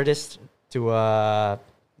artists to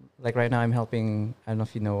like right now I'm helping, I don't know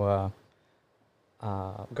if you know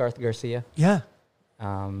Garth Garcia. Yeah.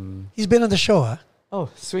 He's been on the show, huh? Oh,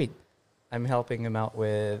 sweet. I'm helping him out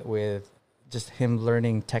with just him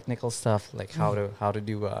learning technical stuff, like how to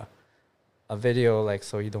do a video, like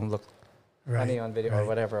so you don't look funny on video or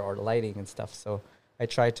whatever, or lighting and stuff. So I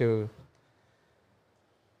try to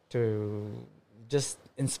just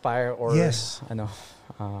inspire or Yes. I know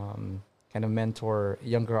kind of mentor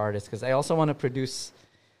younger artists, because I also want to produce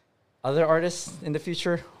other artists in the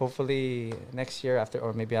future. Hopefully next year after,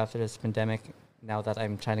 or maybe after this pandemic. Now that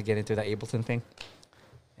I'm trying to get into the Ableton thing,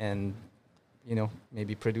 and you know,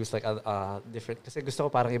 maybe produce like a different. Kasi gusto ko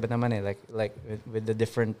parang iba naman eh, like with the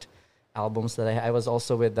different albums that I was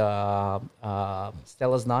also with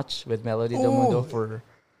Stella's Notch with Melody del Mundo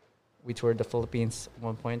we toured the Philippines at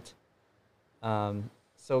one point.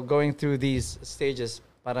 So going through these stages,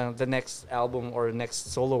 parang the next album or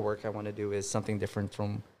next solo work I want to do is something different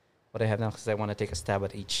from what I have now, because I want to take a stab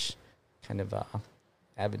at each kind of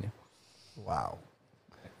avenue. Wow.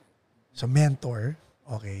 So mentor,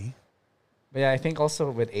 okay. But yeah, I think also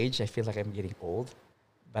with age, I feel like I'm getting old.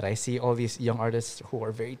 But I see all these young artists who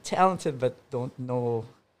are very talented but don't know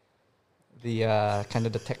the kind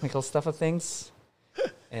of the technical stuff of things.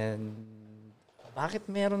 And bakit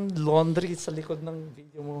meron laundry sa likod ng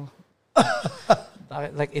video mo?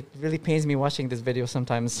 Like it really pains me watching this video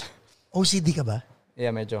sometimes. OCD ka ba?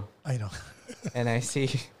 Yeah, medyo. I know. And I see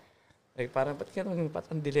like parang ba't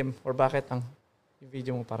ang dilim, or bakit yung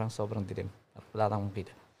video mo parang sobrang dilim, wala nang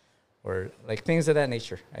kita, or like things of that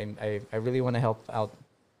nature. I really want to help out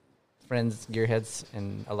friends, gearheads,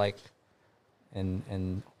 and alike, and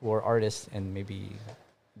who are artists, and maybe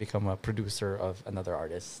become a producer of another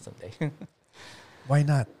artist someday. Why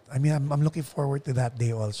not? I mean, I'm looking forward to that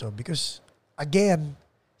day also, because again,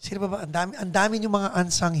 sino ba? Ang dami yung mga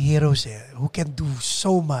unsung heroes who can do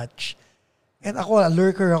so much. And ako, a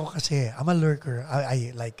lurker ako kasi. I'm a lurker.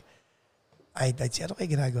 I'd say, ano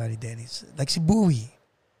kayo ginagawa ni Dennis? Like si Bowie.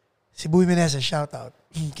 Si Bowie Menezes, shout out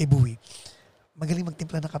kay Bowie. Magaling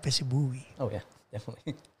magtimpla ng kape si Bowie. Oh yeah,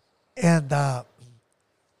 definitely. And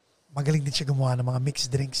magaling din siya gumawa ng mga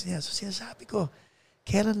mixed drinks niya. So sinasabi ko,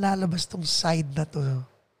 kailan lalabas tong side na to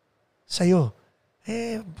sa'yo?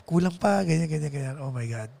 Kulang pa, ganyan. Oh my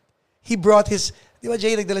God. He brought his, di ba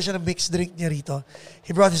Jay, nagdala siya ng mixed drink niya rito.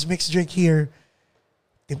 He brought his mixed drink here.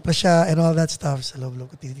 Timpla siya and all that stuff. Sa loob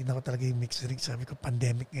ko, tinitingnan ko talaga yung mixed drink. Sabi ko,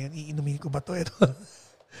 pandemic ngayon, iinumin ko ba to?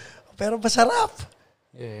 Pero masarap.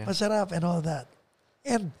 Yeah. Masarap and all that.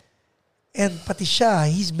 And pati siya,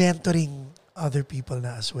 he's mentoring other people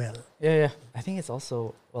na as well. Yeah. I think it's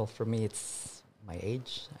also, well, for me, it's my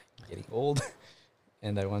age. I'm getting old.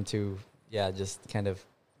 And I want to, just kind of,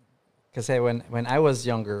 because when I was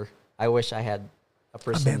younger, I wish I had a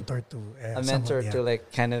person. A mentor to. A mentor to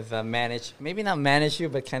like kind of manage, maybe not manage you,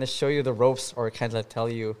 but kind of show you the ropes, or kind of tell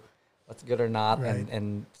you what's good or not, Right.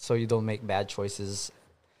 and so you don't make bad choices.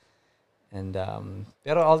 And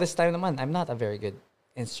pero all this time naman, I'm not a very good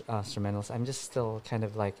instrumentalist. I'm just still kind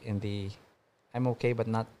of like I'm okay, but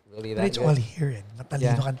not really that But it's good. all here.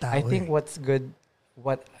 Matalino kang tao. I think what's good,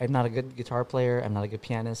 I'm not a good guitar player. I'm not a good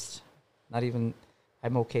pianist. Not even,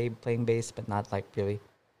 I'm okay playing bass, but not like really.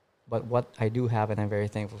 But what I do have, and I'm very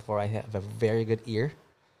thankful for, I have a very good ear.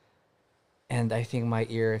 And I think my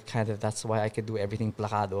ear that's why I could do everything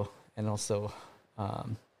placado. And also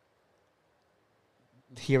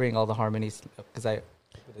hearing all the harmonies, because I,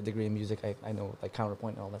 with a degree in music, I know like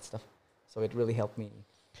counterpoint and all that stuff. So it really helped me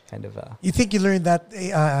You think you learned that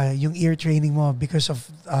yung ear training mo because of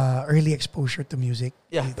early exposure to music?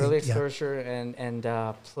 Yeah, early exposure and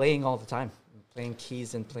playing all the time. Playing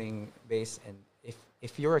keys and playing bass. And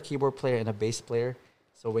if you're a keyboard player and a bass player,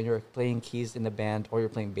 so when you're playing keys in the band or you're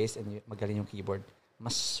playing bass and magaling yung keyboard,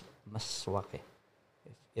 mas swak eh.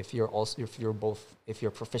 If you're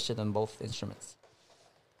proficient on both instruments.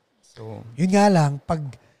 So yun nga lang, pag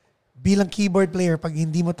bilang keyboard player, pag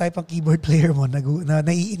hindi mo type ang keyboard player mo,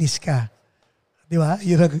 naiinis ka. Di ba?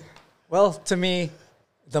 Well, to me,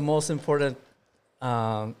 the most important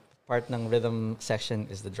part ng rhythm section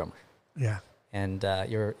is the drummer. Yeah. And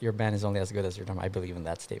your band is only as good as your drummer. I believe in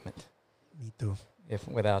that statement. Me too. If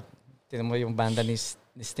without, tinan mo yung banda ni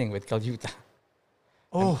Sting with Caljuta.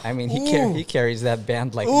 Oh. I mean, he carries that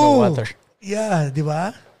band like no other. Yeah, di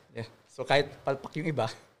ba? Yeah. So kahit palpak yung iba,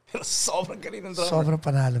 pero sobrang galing ng drummer. Sobrang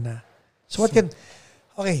panalo na. So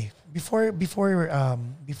okay, before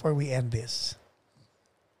we end this,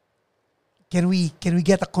 can we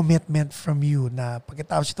get a commitment from you na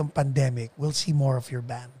pagkatapos itong pandemic, we'll see more of your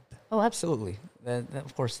band? Oh, absolutely.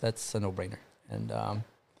 Of course, that's a no-brainer. And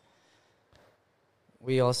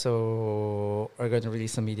we also are going to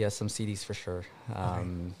release some media, some CDs for sure.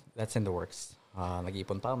 Okay. That's in the works.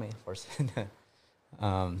 Nag-iipon pa kami, of course.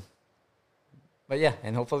 But yeah,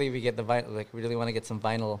 and hopefully we get the vinyl. Like, we really want to get some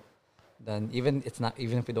vinyl done. Even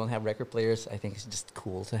if we don't have record players, I think it's just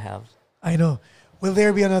cool to have. I know. Will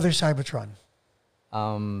there be another Cybertron?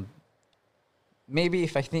 Maybe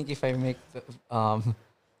if I make the,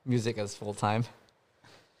 music as full time.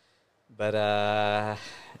 But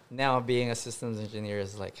now being a systems engineer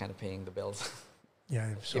is like kind of paying the bills.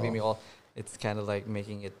 Yeah, so giving me all. It's kind of like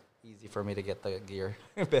making it easy for me to get the gear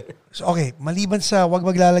better. So okay, maliban sa wag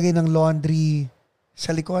maglalagay ng laundry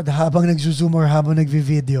sa likod habang nagzo-zoom or habang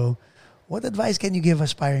nagvi-video, what advice can you give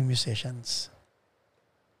aspiring musicians?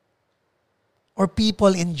 Or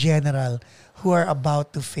people in general who are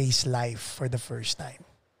about to face life for the first time?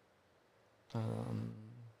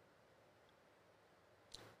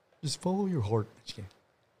 Just follow your heart.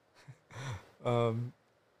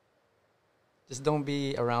 Just don't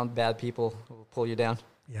be around bad people who will pull you down.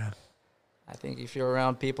 Yeah. I think if you're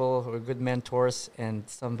around people who are good mentors and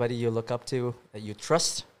somebody you look up to that you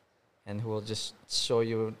trust and who will just show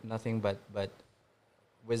you nothing but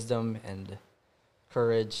wisdom and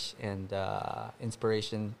courage and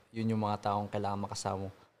inspiration, yun yung mga taong kailangan makasama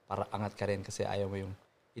mo para angat ka rin kasi ayaw mo yung,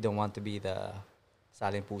 you don't want to be the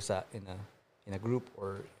saling pusa in a group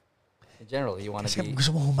or in general. You want to be...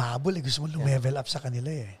 Gusto mo humabol eh. Gusto mo level up sa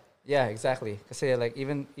kanila eh. Yeah, exactly. Kasi like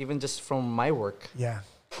even just from my work, yeah,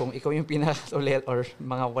 kung ikaw yung pinaka-ulit or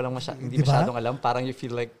mga walang hindi masyadong alam, parang you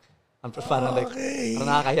feel like, parang like, parang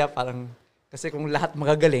nakakaya, parang, kasi kung lahat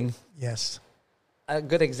magagaling. Yes. A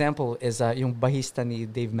good example is yung bahista ni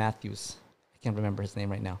Dave Matthews. I can't remember his name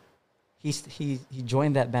right now. He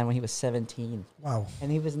joined that band when he was 17. Wow. And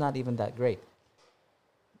he was not even that great.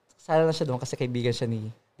 Sala lang siya doon kasi kaibigan siya ni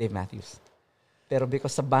Dave Matthews. Pero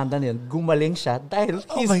because sa banda niya, gumaling siya dahil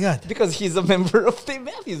because he's a member of Dave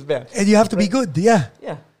Matthews Band. And you have to be good, yeah.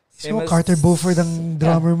 Yeah. So Carter Beauford ang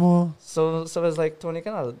drummer mo. So it's like Tony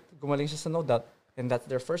Canal, gumaling siya sa No Doubt. And that's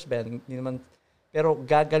their first band. Pero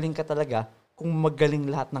gagaling ka talaga kung magaling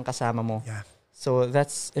lahat ng kasama mo. Yeah. So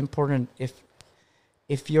that's important.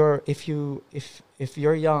 If you're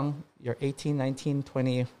young, you're 18, 19,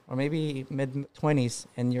 20, or maybe mid-20s,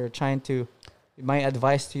 and you're trying to, my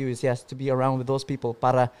advice to you is yes, to be around with those people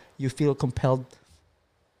para you feel compelled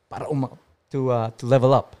para to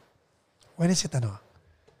level up. When is it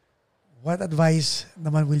what advice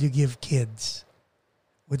naman will you give kids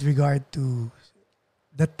with regard to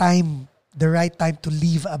the right time to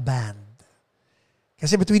leave a band?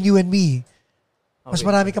 Kasi between you and me, mas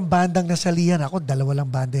marami kang bandang nasalihan. Ako, 2 lang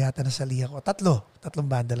banda yata nasalihan ko. 3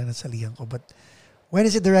 banda lang nasalihan ko. But when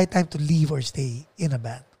is it the right time to leave or stay in a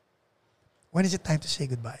band? When is it time to say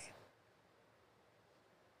goodbye?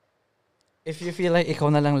 If you feel like ikaw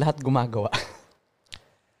na lang lahat gumagawa.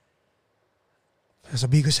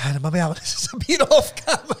 Sabihin ko sana, mamaya ako sasabihin off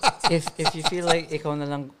camera. if you feel like ikaw na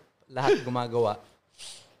lang lahat gumagawa,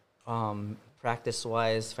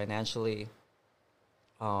 practice-wise, financially,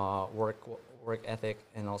 work ethic,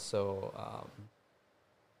 and also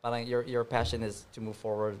parang your passion is to move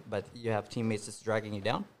forward, but you have teammates that's dragging you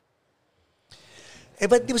down.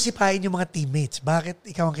 Ba't di mo sipahin yung mga teammates? Bakit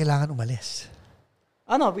ikaw ang kailangan umalis?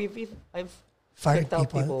 Oh no, I've Fired kicked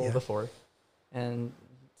out people yeah. before, and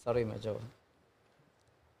sorry, medyo.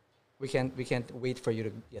 We can't wait for you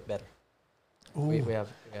to get better. We have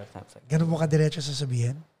times like. Ganun mo ka diretso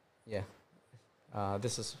sasabihin? Yeah.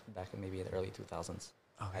 This is back in maybe the early 2000s.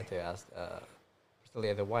 Okay. I had to ask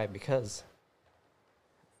particularly the why because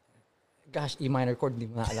gosh, E minor chord hindi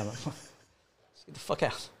mo na alam. Get the fuck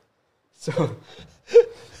out. So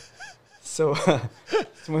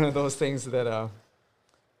it's one of those things that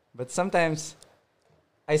but sometimes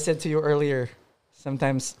I said to you earlier,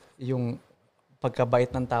 sometimes yung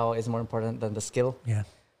pagkabait ng tao is more important than the skill. Yeah.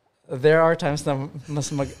 There are times na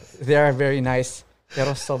they are very nice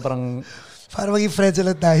pero sobrang para maging friends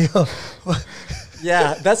ulit tayo.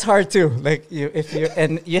 yeah, that's hard too. Like if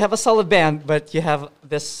you have a solid band, but you have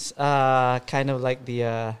this kind of like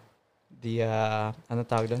the ano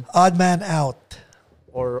tawag doon? Odd man out.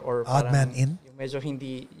 Or odd man in. Yung medyo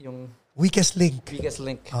hindi yung weakest link.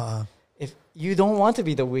 If you don't want to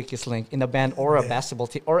be the weakest link in a band or a basketball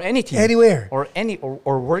team or any team, anywhere,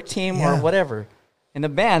 or work team or whatever, in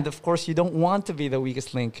a band, of course, you don't want to be the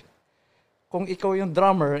weakest link. Kung ikaw yung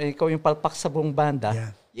drummer, ikaw yung palpak sa buong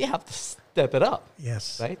banda, you have to step it up.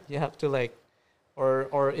 Yes. Right? You have to like,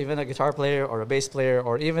 or even a guitar player or a bass player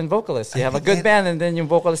or even vocalist. You have a good band and then yung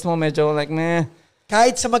vocalist mo medyo like, meh.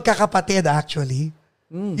 Kahit sa magkakapatid actually,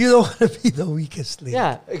 you don't want to be the weakest link.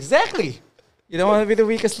 Yeah, exactly. You don't want to be the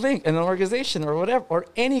weakest link in an organization or whatever, or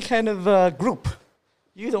any kind of group.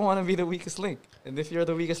 You don't want to be the weakest link. And if you're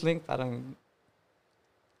the weakest link, parang,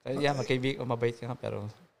 mabait ka nga, pero,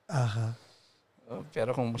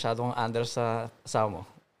 pero kung masyadong under sa asawa mo,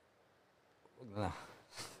 huwag na.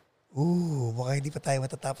 Mukhang hindi pa tayo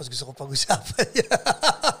matatapos. Gusto ko pag-usapan.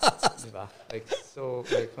 Diba? Like, so,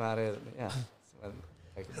 like, yeah.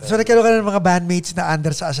 So, nagkaroon ka ng mga bandmates na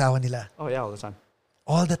under sa asawa nila? Oh, yeah, all the time.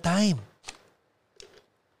 All the time?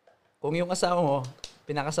 Kung yung asawa mo,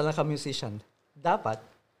 pinakasalan ka musician, dapat,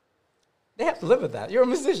 they have to live with that. You're a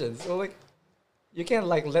musician. So, like, you can't,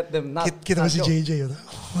 like, let them not Kita mo si JJ.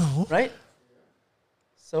 Right?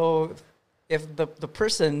 So, if the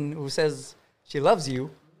person who says she loves you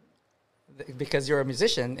because you're a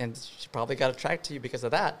musician and she probably got attracted to you because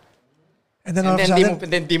of that, and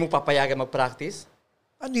then di mo papayagan mag-practice,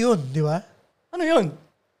 ano yun, di ba? Ano yun?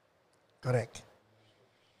 Correct.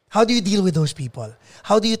 How do you deal with those people?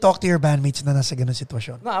 How do you talk to your bandmates na nasa ganun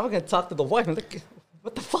sitwasyon? No, I'm gonna talk to the wife. I'm like,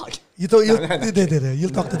 what the fuck? You'll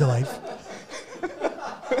talk to the wife?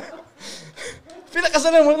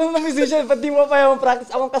 Pinakasalan mo ng musician, ba't di mo pa yung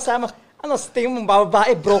practice? Akong kasama. Ano, sa tingin mong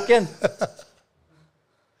babae, broken.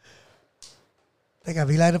 Teka,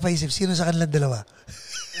 bigla na paisip, sino sa kanilang dalawa?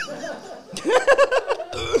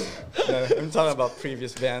 I'm talking about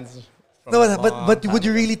previous bands. No, but would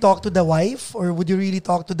you really talk to the wife or would you really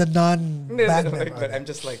talk to the non-band member? But I'm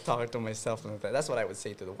just like talking to myself. That's what I would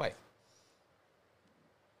say to the wife.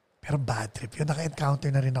 Pero bad trip yun.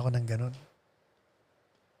 Naka-encounter na rin ako ng ganun.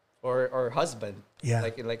 Or husband. Yeah.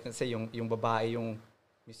 Like let's say yung babae yung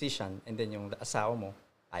musician and then yung asawa mo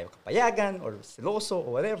ayaw kapayagan or siloso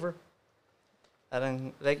or whatever.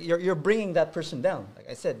 Parang like you're bringing that person down.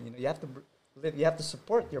 Like I said, you have to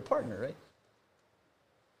support your partner, right?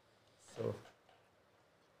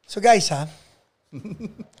 So guys,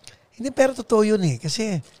 hindi pero totoo yun eh.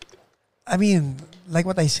 Kasi, I mean, like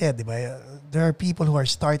what I said, di ba? There are people who are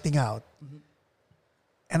starting out.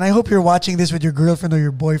 And I hope you're watching this with your girlfriend or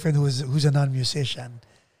your boyfriend who's a non-musician.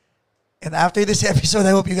 And after this episode,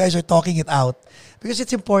 I hope you guys are talking it out. Because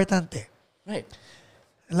it's important eh. Right.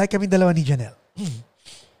 Like kami dalawa ni Janelle.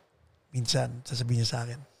 Minsan, sasabihin niya sa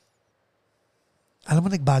akin, alam mo,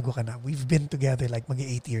 nagbago ka na. We've been together like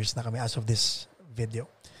mag-8 years na kami as of this video.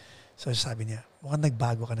 So sabi niya, mukhang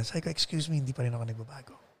nagbago ka na. Sabi ko, excuse me, hindi pa rin ako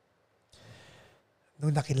nagbabago.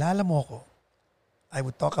 Nung nakilala mo ako, I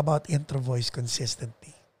would talk about intro voice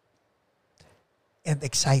consistently. And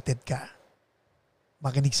excited ka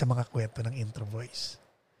makinig sa mga kwento ng intro voice.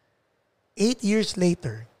 8 years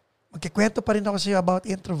later, magkikwento pa rin ako sa iyo about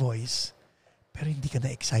intro voice, pero hindi ka na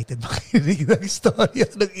excited makinig ng storya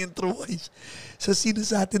ng intro voice. So, sino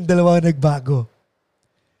sa atin dalawa nagbago?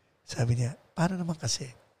 Sabi niya, paano naman kasi?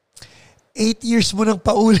 8 years mo nang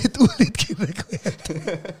paulit-ulit kinakwento.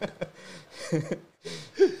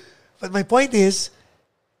 But my point is,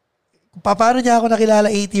 kung paano niya ako nakilala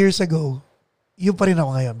 8 years ago, yun pa rin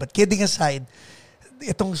ako ngayon. But kidding aside,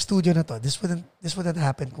 itong studio na to, this wouldn't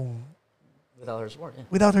happen kung without her support. Yeah.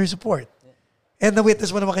 Without her support. And na-witness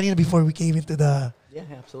mo naman kanina before we came into the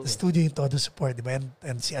studio yung todo support, di ba?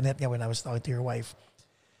 And si Annette nga when I was talking to your wife.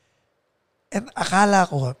 And akala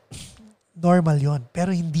ko, normal yon, pero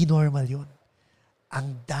hindi normal yon.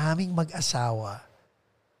 Ang daming mag-asawa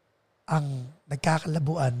ang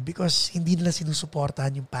nagkakalabuan because hindi nila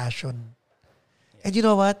sinusuportahan yung passion. And you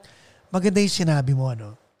know what? Maganda yung sinabi mo,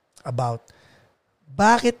 about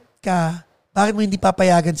bakit mo hindi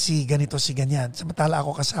papayagan si ganito, si ganyan? Samantala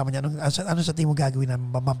ako kasama niya. Ano sa tingin mo gagawin na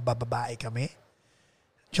mabababae kami?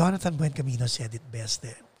 Jonathan Buencamino said it best.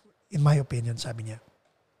 In my opinion, sabi niya.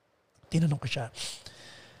 Tinanong ko siya,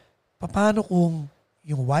 paano kung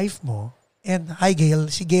yung wife mo, and hi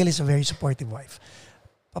Gail, si Gail is a very supportive wife.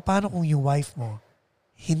 Paano kung yung wife mo,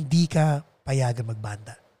 hindi ka payagan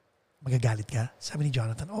magbanda? Magagalit ka? Sabi ni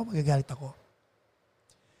Jonathan, magagalit ako.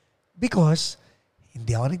 Because,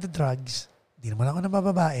 hindi ako nagda-drugs, hindi naman ako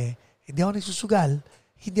nabababae, hindi ako nagsusugal,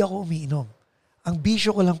 hindi ako umiinom. Ang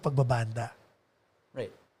bisyo ko lang pagbabanda.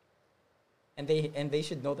 Right. And they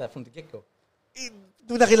should know that from the get-go.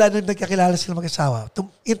 Nung nagkakilala sila mag-asawa,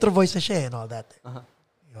 intro voice na siya and all that. Uh-huh.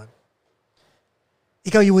 Yun.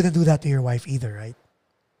 Ikaw, you wouldn't do that to your wife either, right?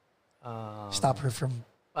 Stop her from...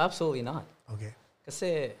 Absolutely not. Okay.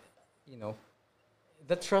 Kasi,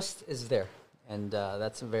 the trust is there. And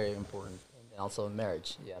that's very important. And also in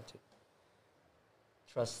marriage, you have to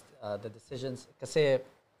trust the decisions. Kasi,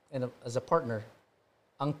 as a partner,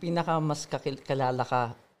 ang pinaka mas kalala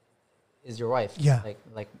ka is your wife. Yeah.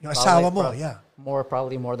 Like yung asawa mo, yeah.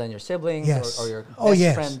 Probably more than your siblings yes. or your best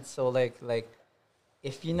yes. friend. So like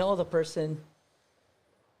if you know the person,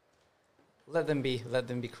 let them be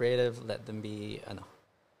creative, let them be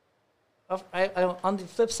I on the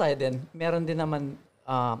flip side then, meron din naman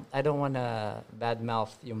I don't want to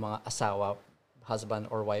badmouth yung mga asawa,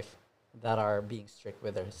 husband or wife that are being strict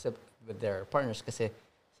with their partners kasi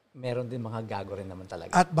meron din mga gago rin naman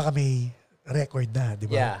talaga. At baka may record na, di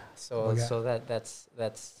ba? Yeah. So that's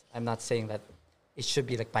I'm not saying that it should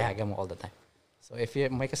be like payagan mo all the time. So if you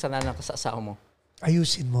may kasalanan ka sa asawa mo,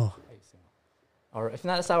 ayusin mo. Or if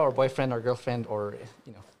not asawa or boyfriend or girlfriend or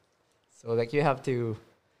so like you have to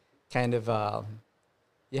kind of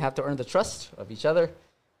you have to earn the trust of each other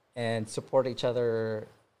and support each other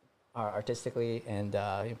artistically and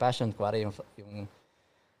yung passion kuwari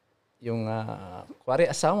yung kuwari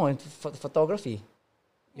asawa mo in photography.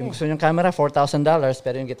 Yung gusto niyong camera, $4,000,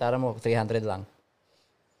 pero yung gitara mo, 300 lang.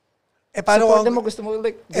 Paano support mo, gusto mo,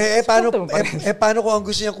 like, paano kung ang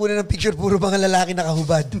gusto niya kunin ng picture, puro mga lalaki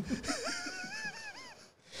nakahubad?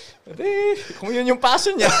 Kung yun yung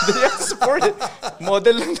passion niya, they have to support it.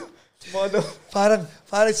 Model lang. Model.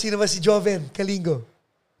 Parang sino ba si Joven Kalingo?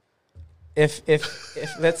 If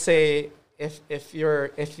let's say, if you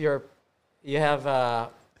have,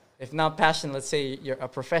 if not passion, let's say you're a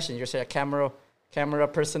profession, you're say a camera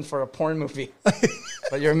person for a porn movie,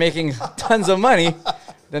 but you're making tons of money,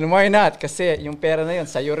 then why not? Kasi yung pera na yun,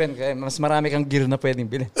 sa'yo rin. Kaya mas marami kang gear na pwedeng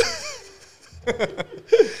bilhin.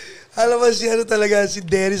 Alam mo talaga, si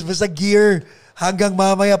Dennis, basta gear. Hanggang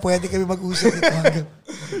mamaya, pwede kami mag-usap nito.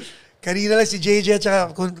 Kanina lang si JJ at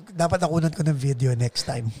saka dapat nakunan ko ng video next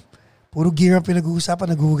time. Puro gear ang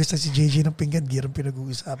pinag-uusapan. Naghuhugas na si JJ ng pinggan. Gear ang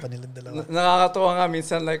pinag-uusapan nilang dalawa. Nakakatuwa nga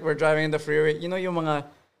minsan, like we're driving in the freeway.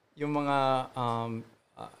 Yung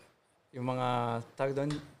mga tag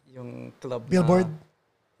doon, yung club billboard?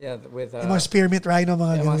 with yung mga spearmint rhino,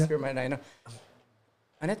 mga spearmint rhino.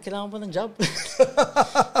 Annette, kailangan mo ng job.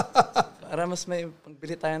 Para mas may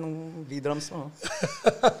pagbili tayo ng V-drums mo.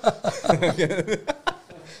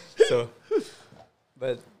 So,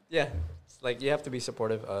 but yeah, it's like you have to be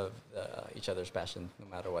supportive of each other's passion, no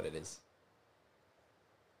matter what it is.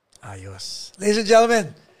 Ayos. Ladies and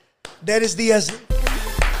gentlemen, Dennis Diaz.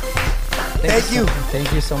 Thank you.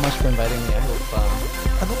 Thank you so much for inviting me. I hope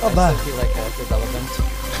I feel like relevant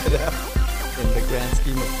in the grand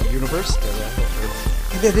scheme of the universe.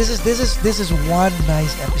 This is one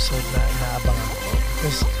nice episode na inaabangan ko.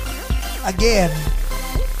 Because again,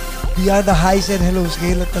 beyond the highs and hellos,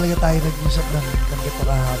 ngayon lang talaga tayo nag-usap ng ganito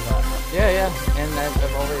kahaba. Yeah. And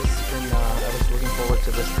I've always been, I was looking forward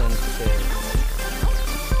to this one kasi,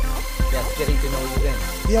 getting to know you then.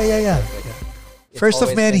 Yeah. First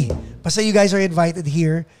of many. Basta you guys are invited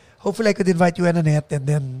here. Hopefully, I could invite you and Annette and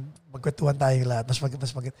then magkwentuhan tayong lahat.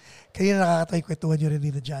 Kanina nakakatawa yung kwentuhan nyo rin ni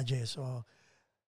Jaje. So,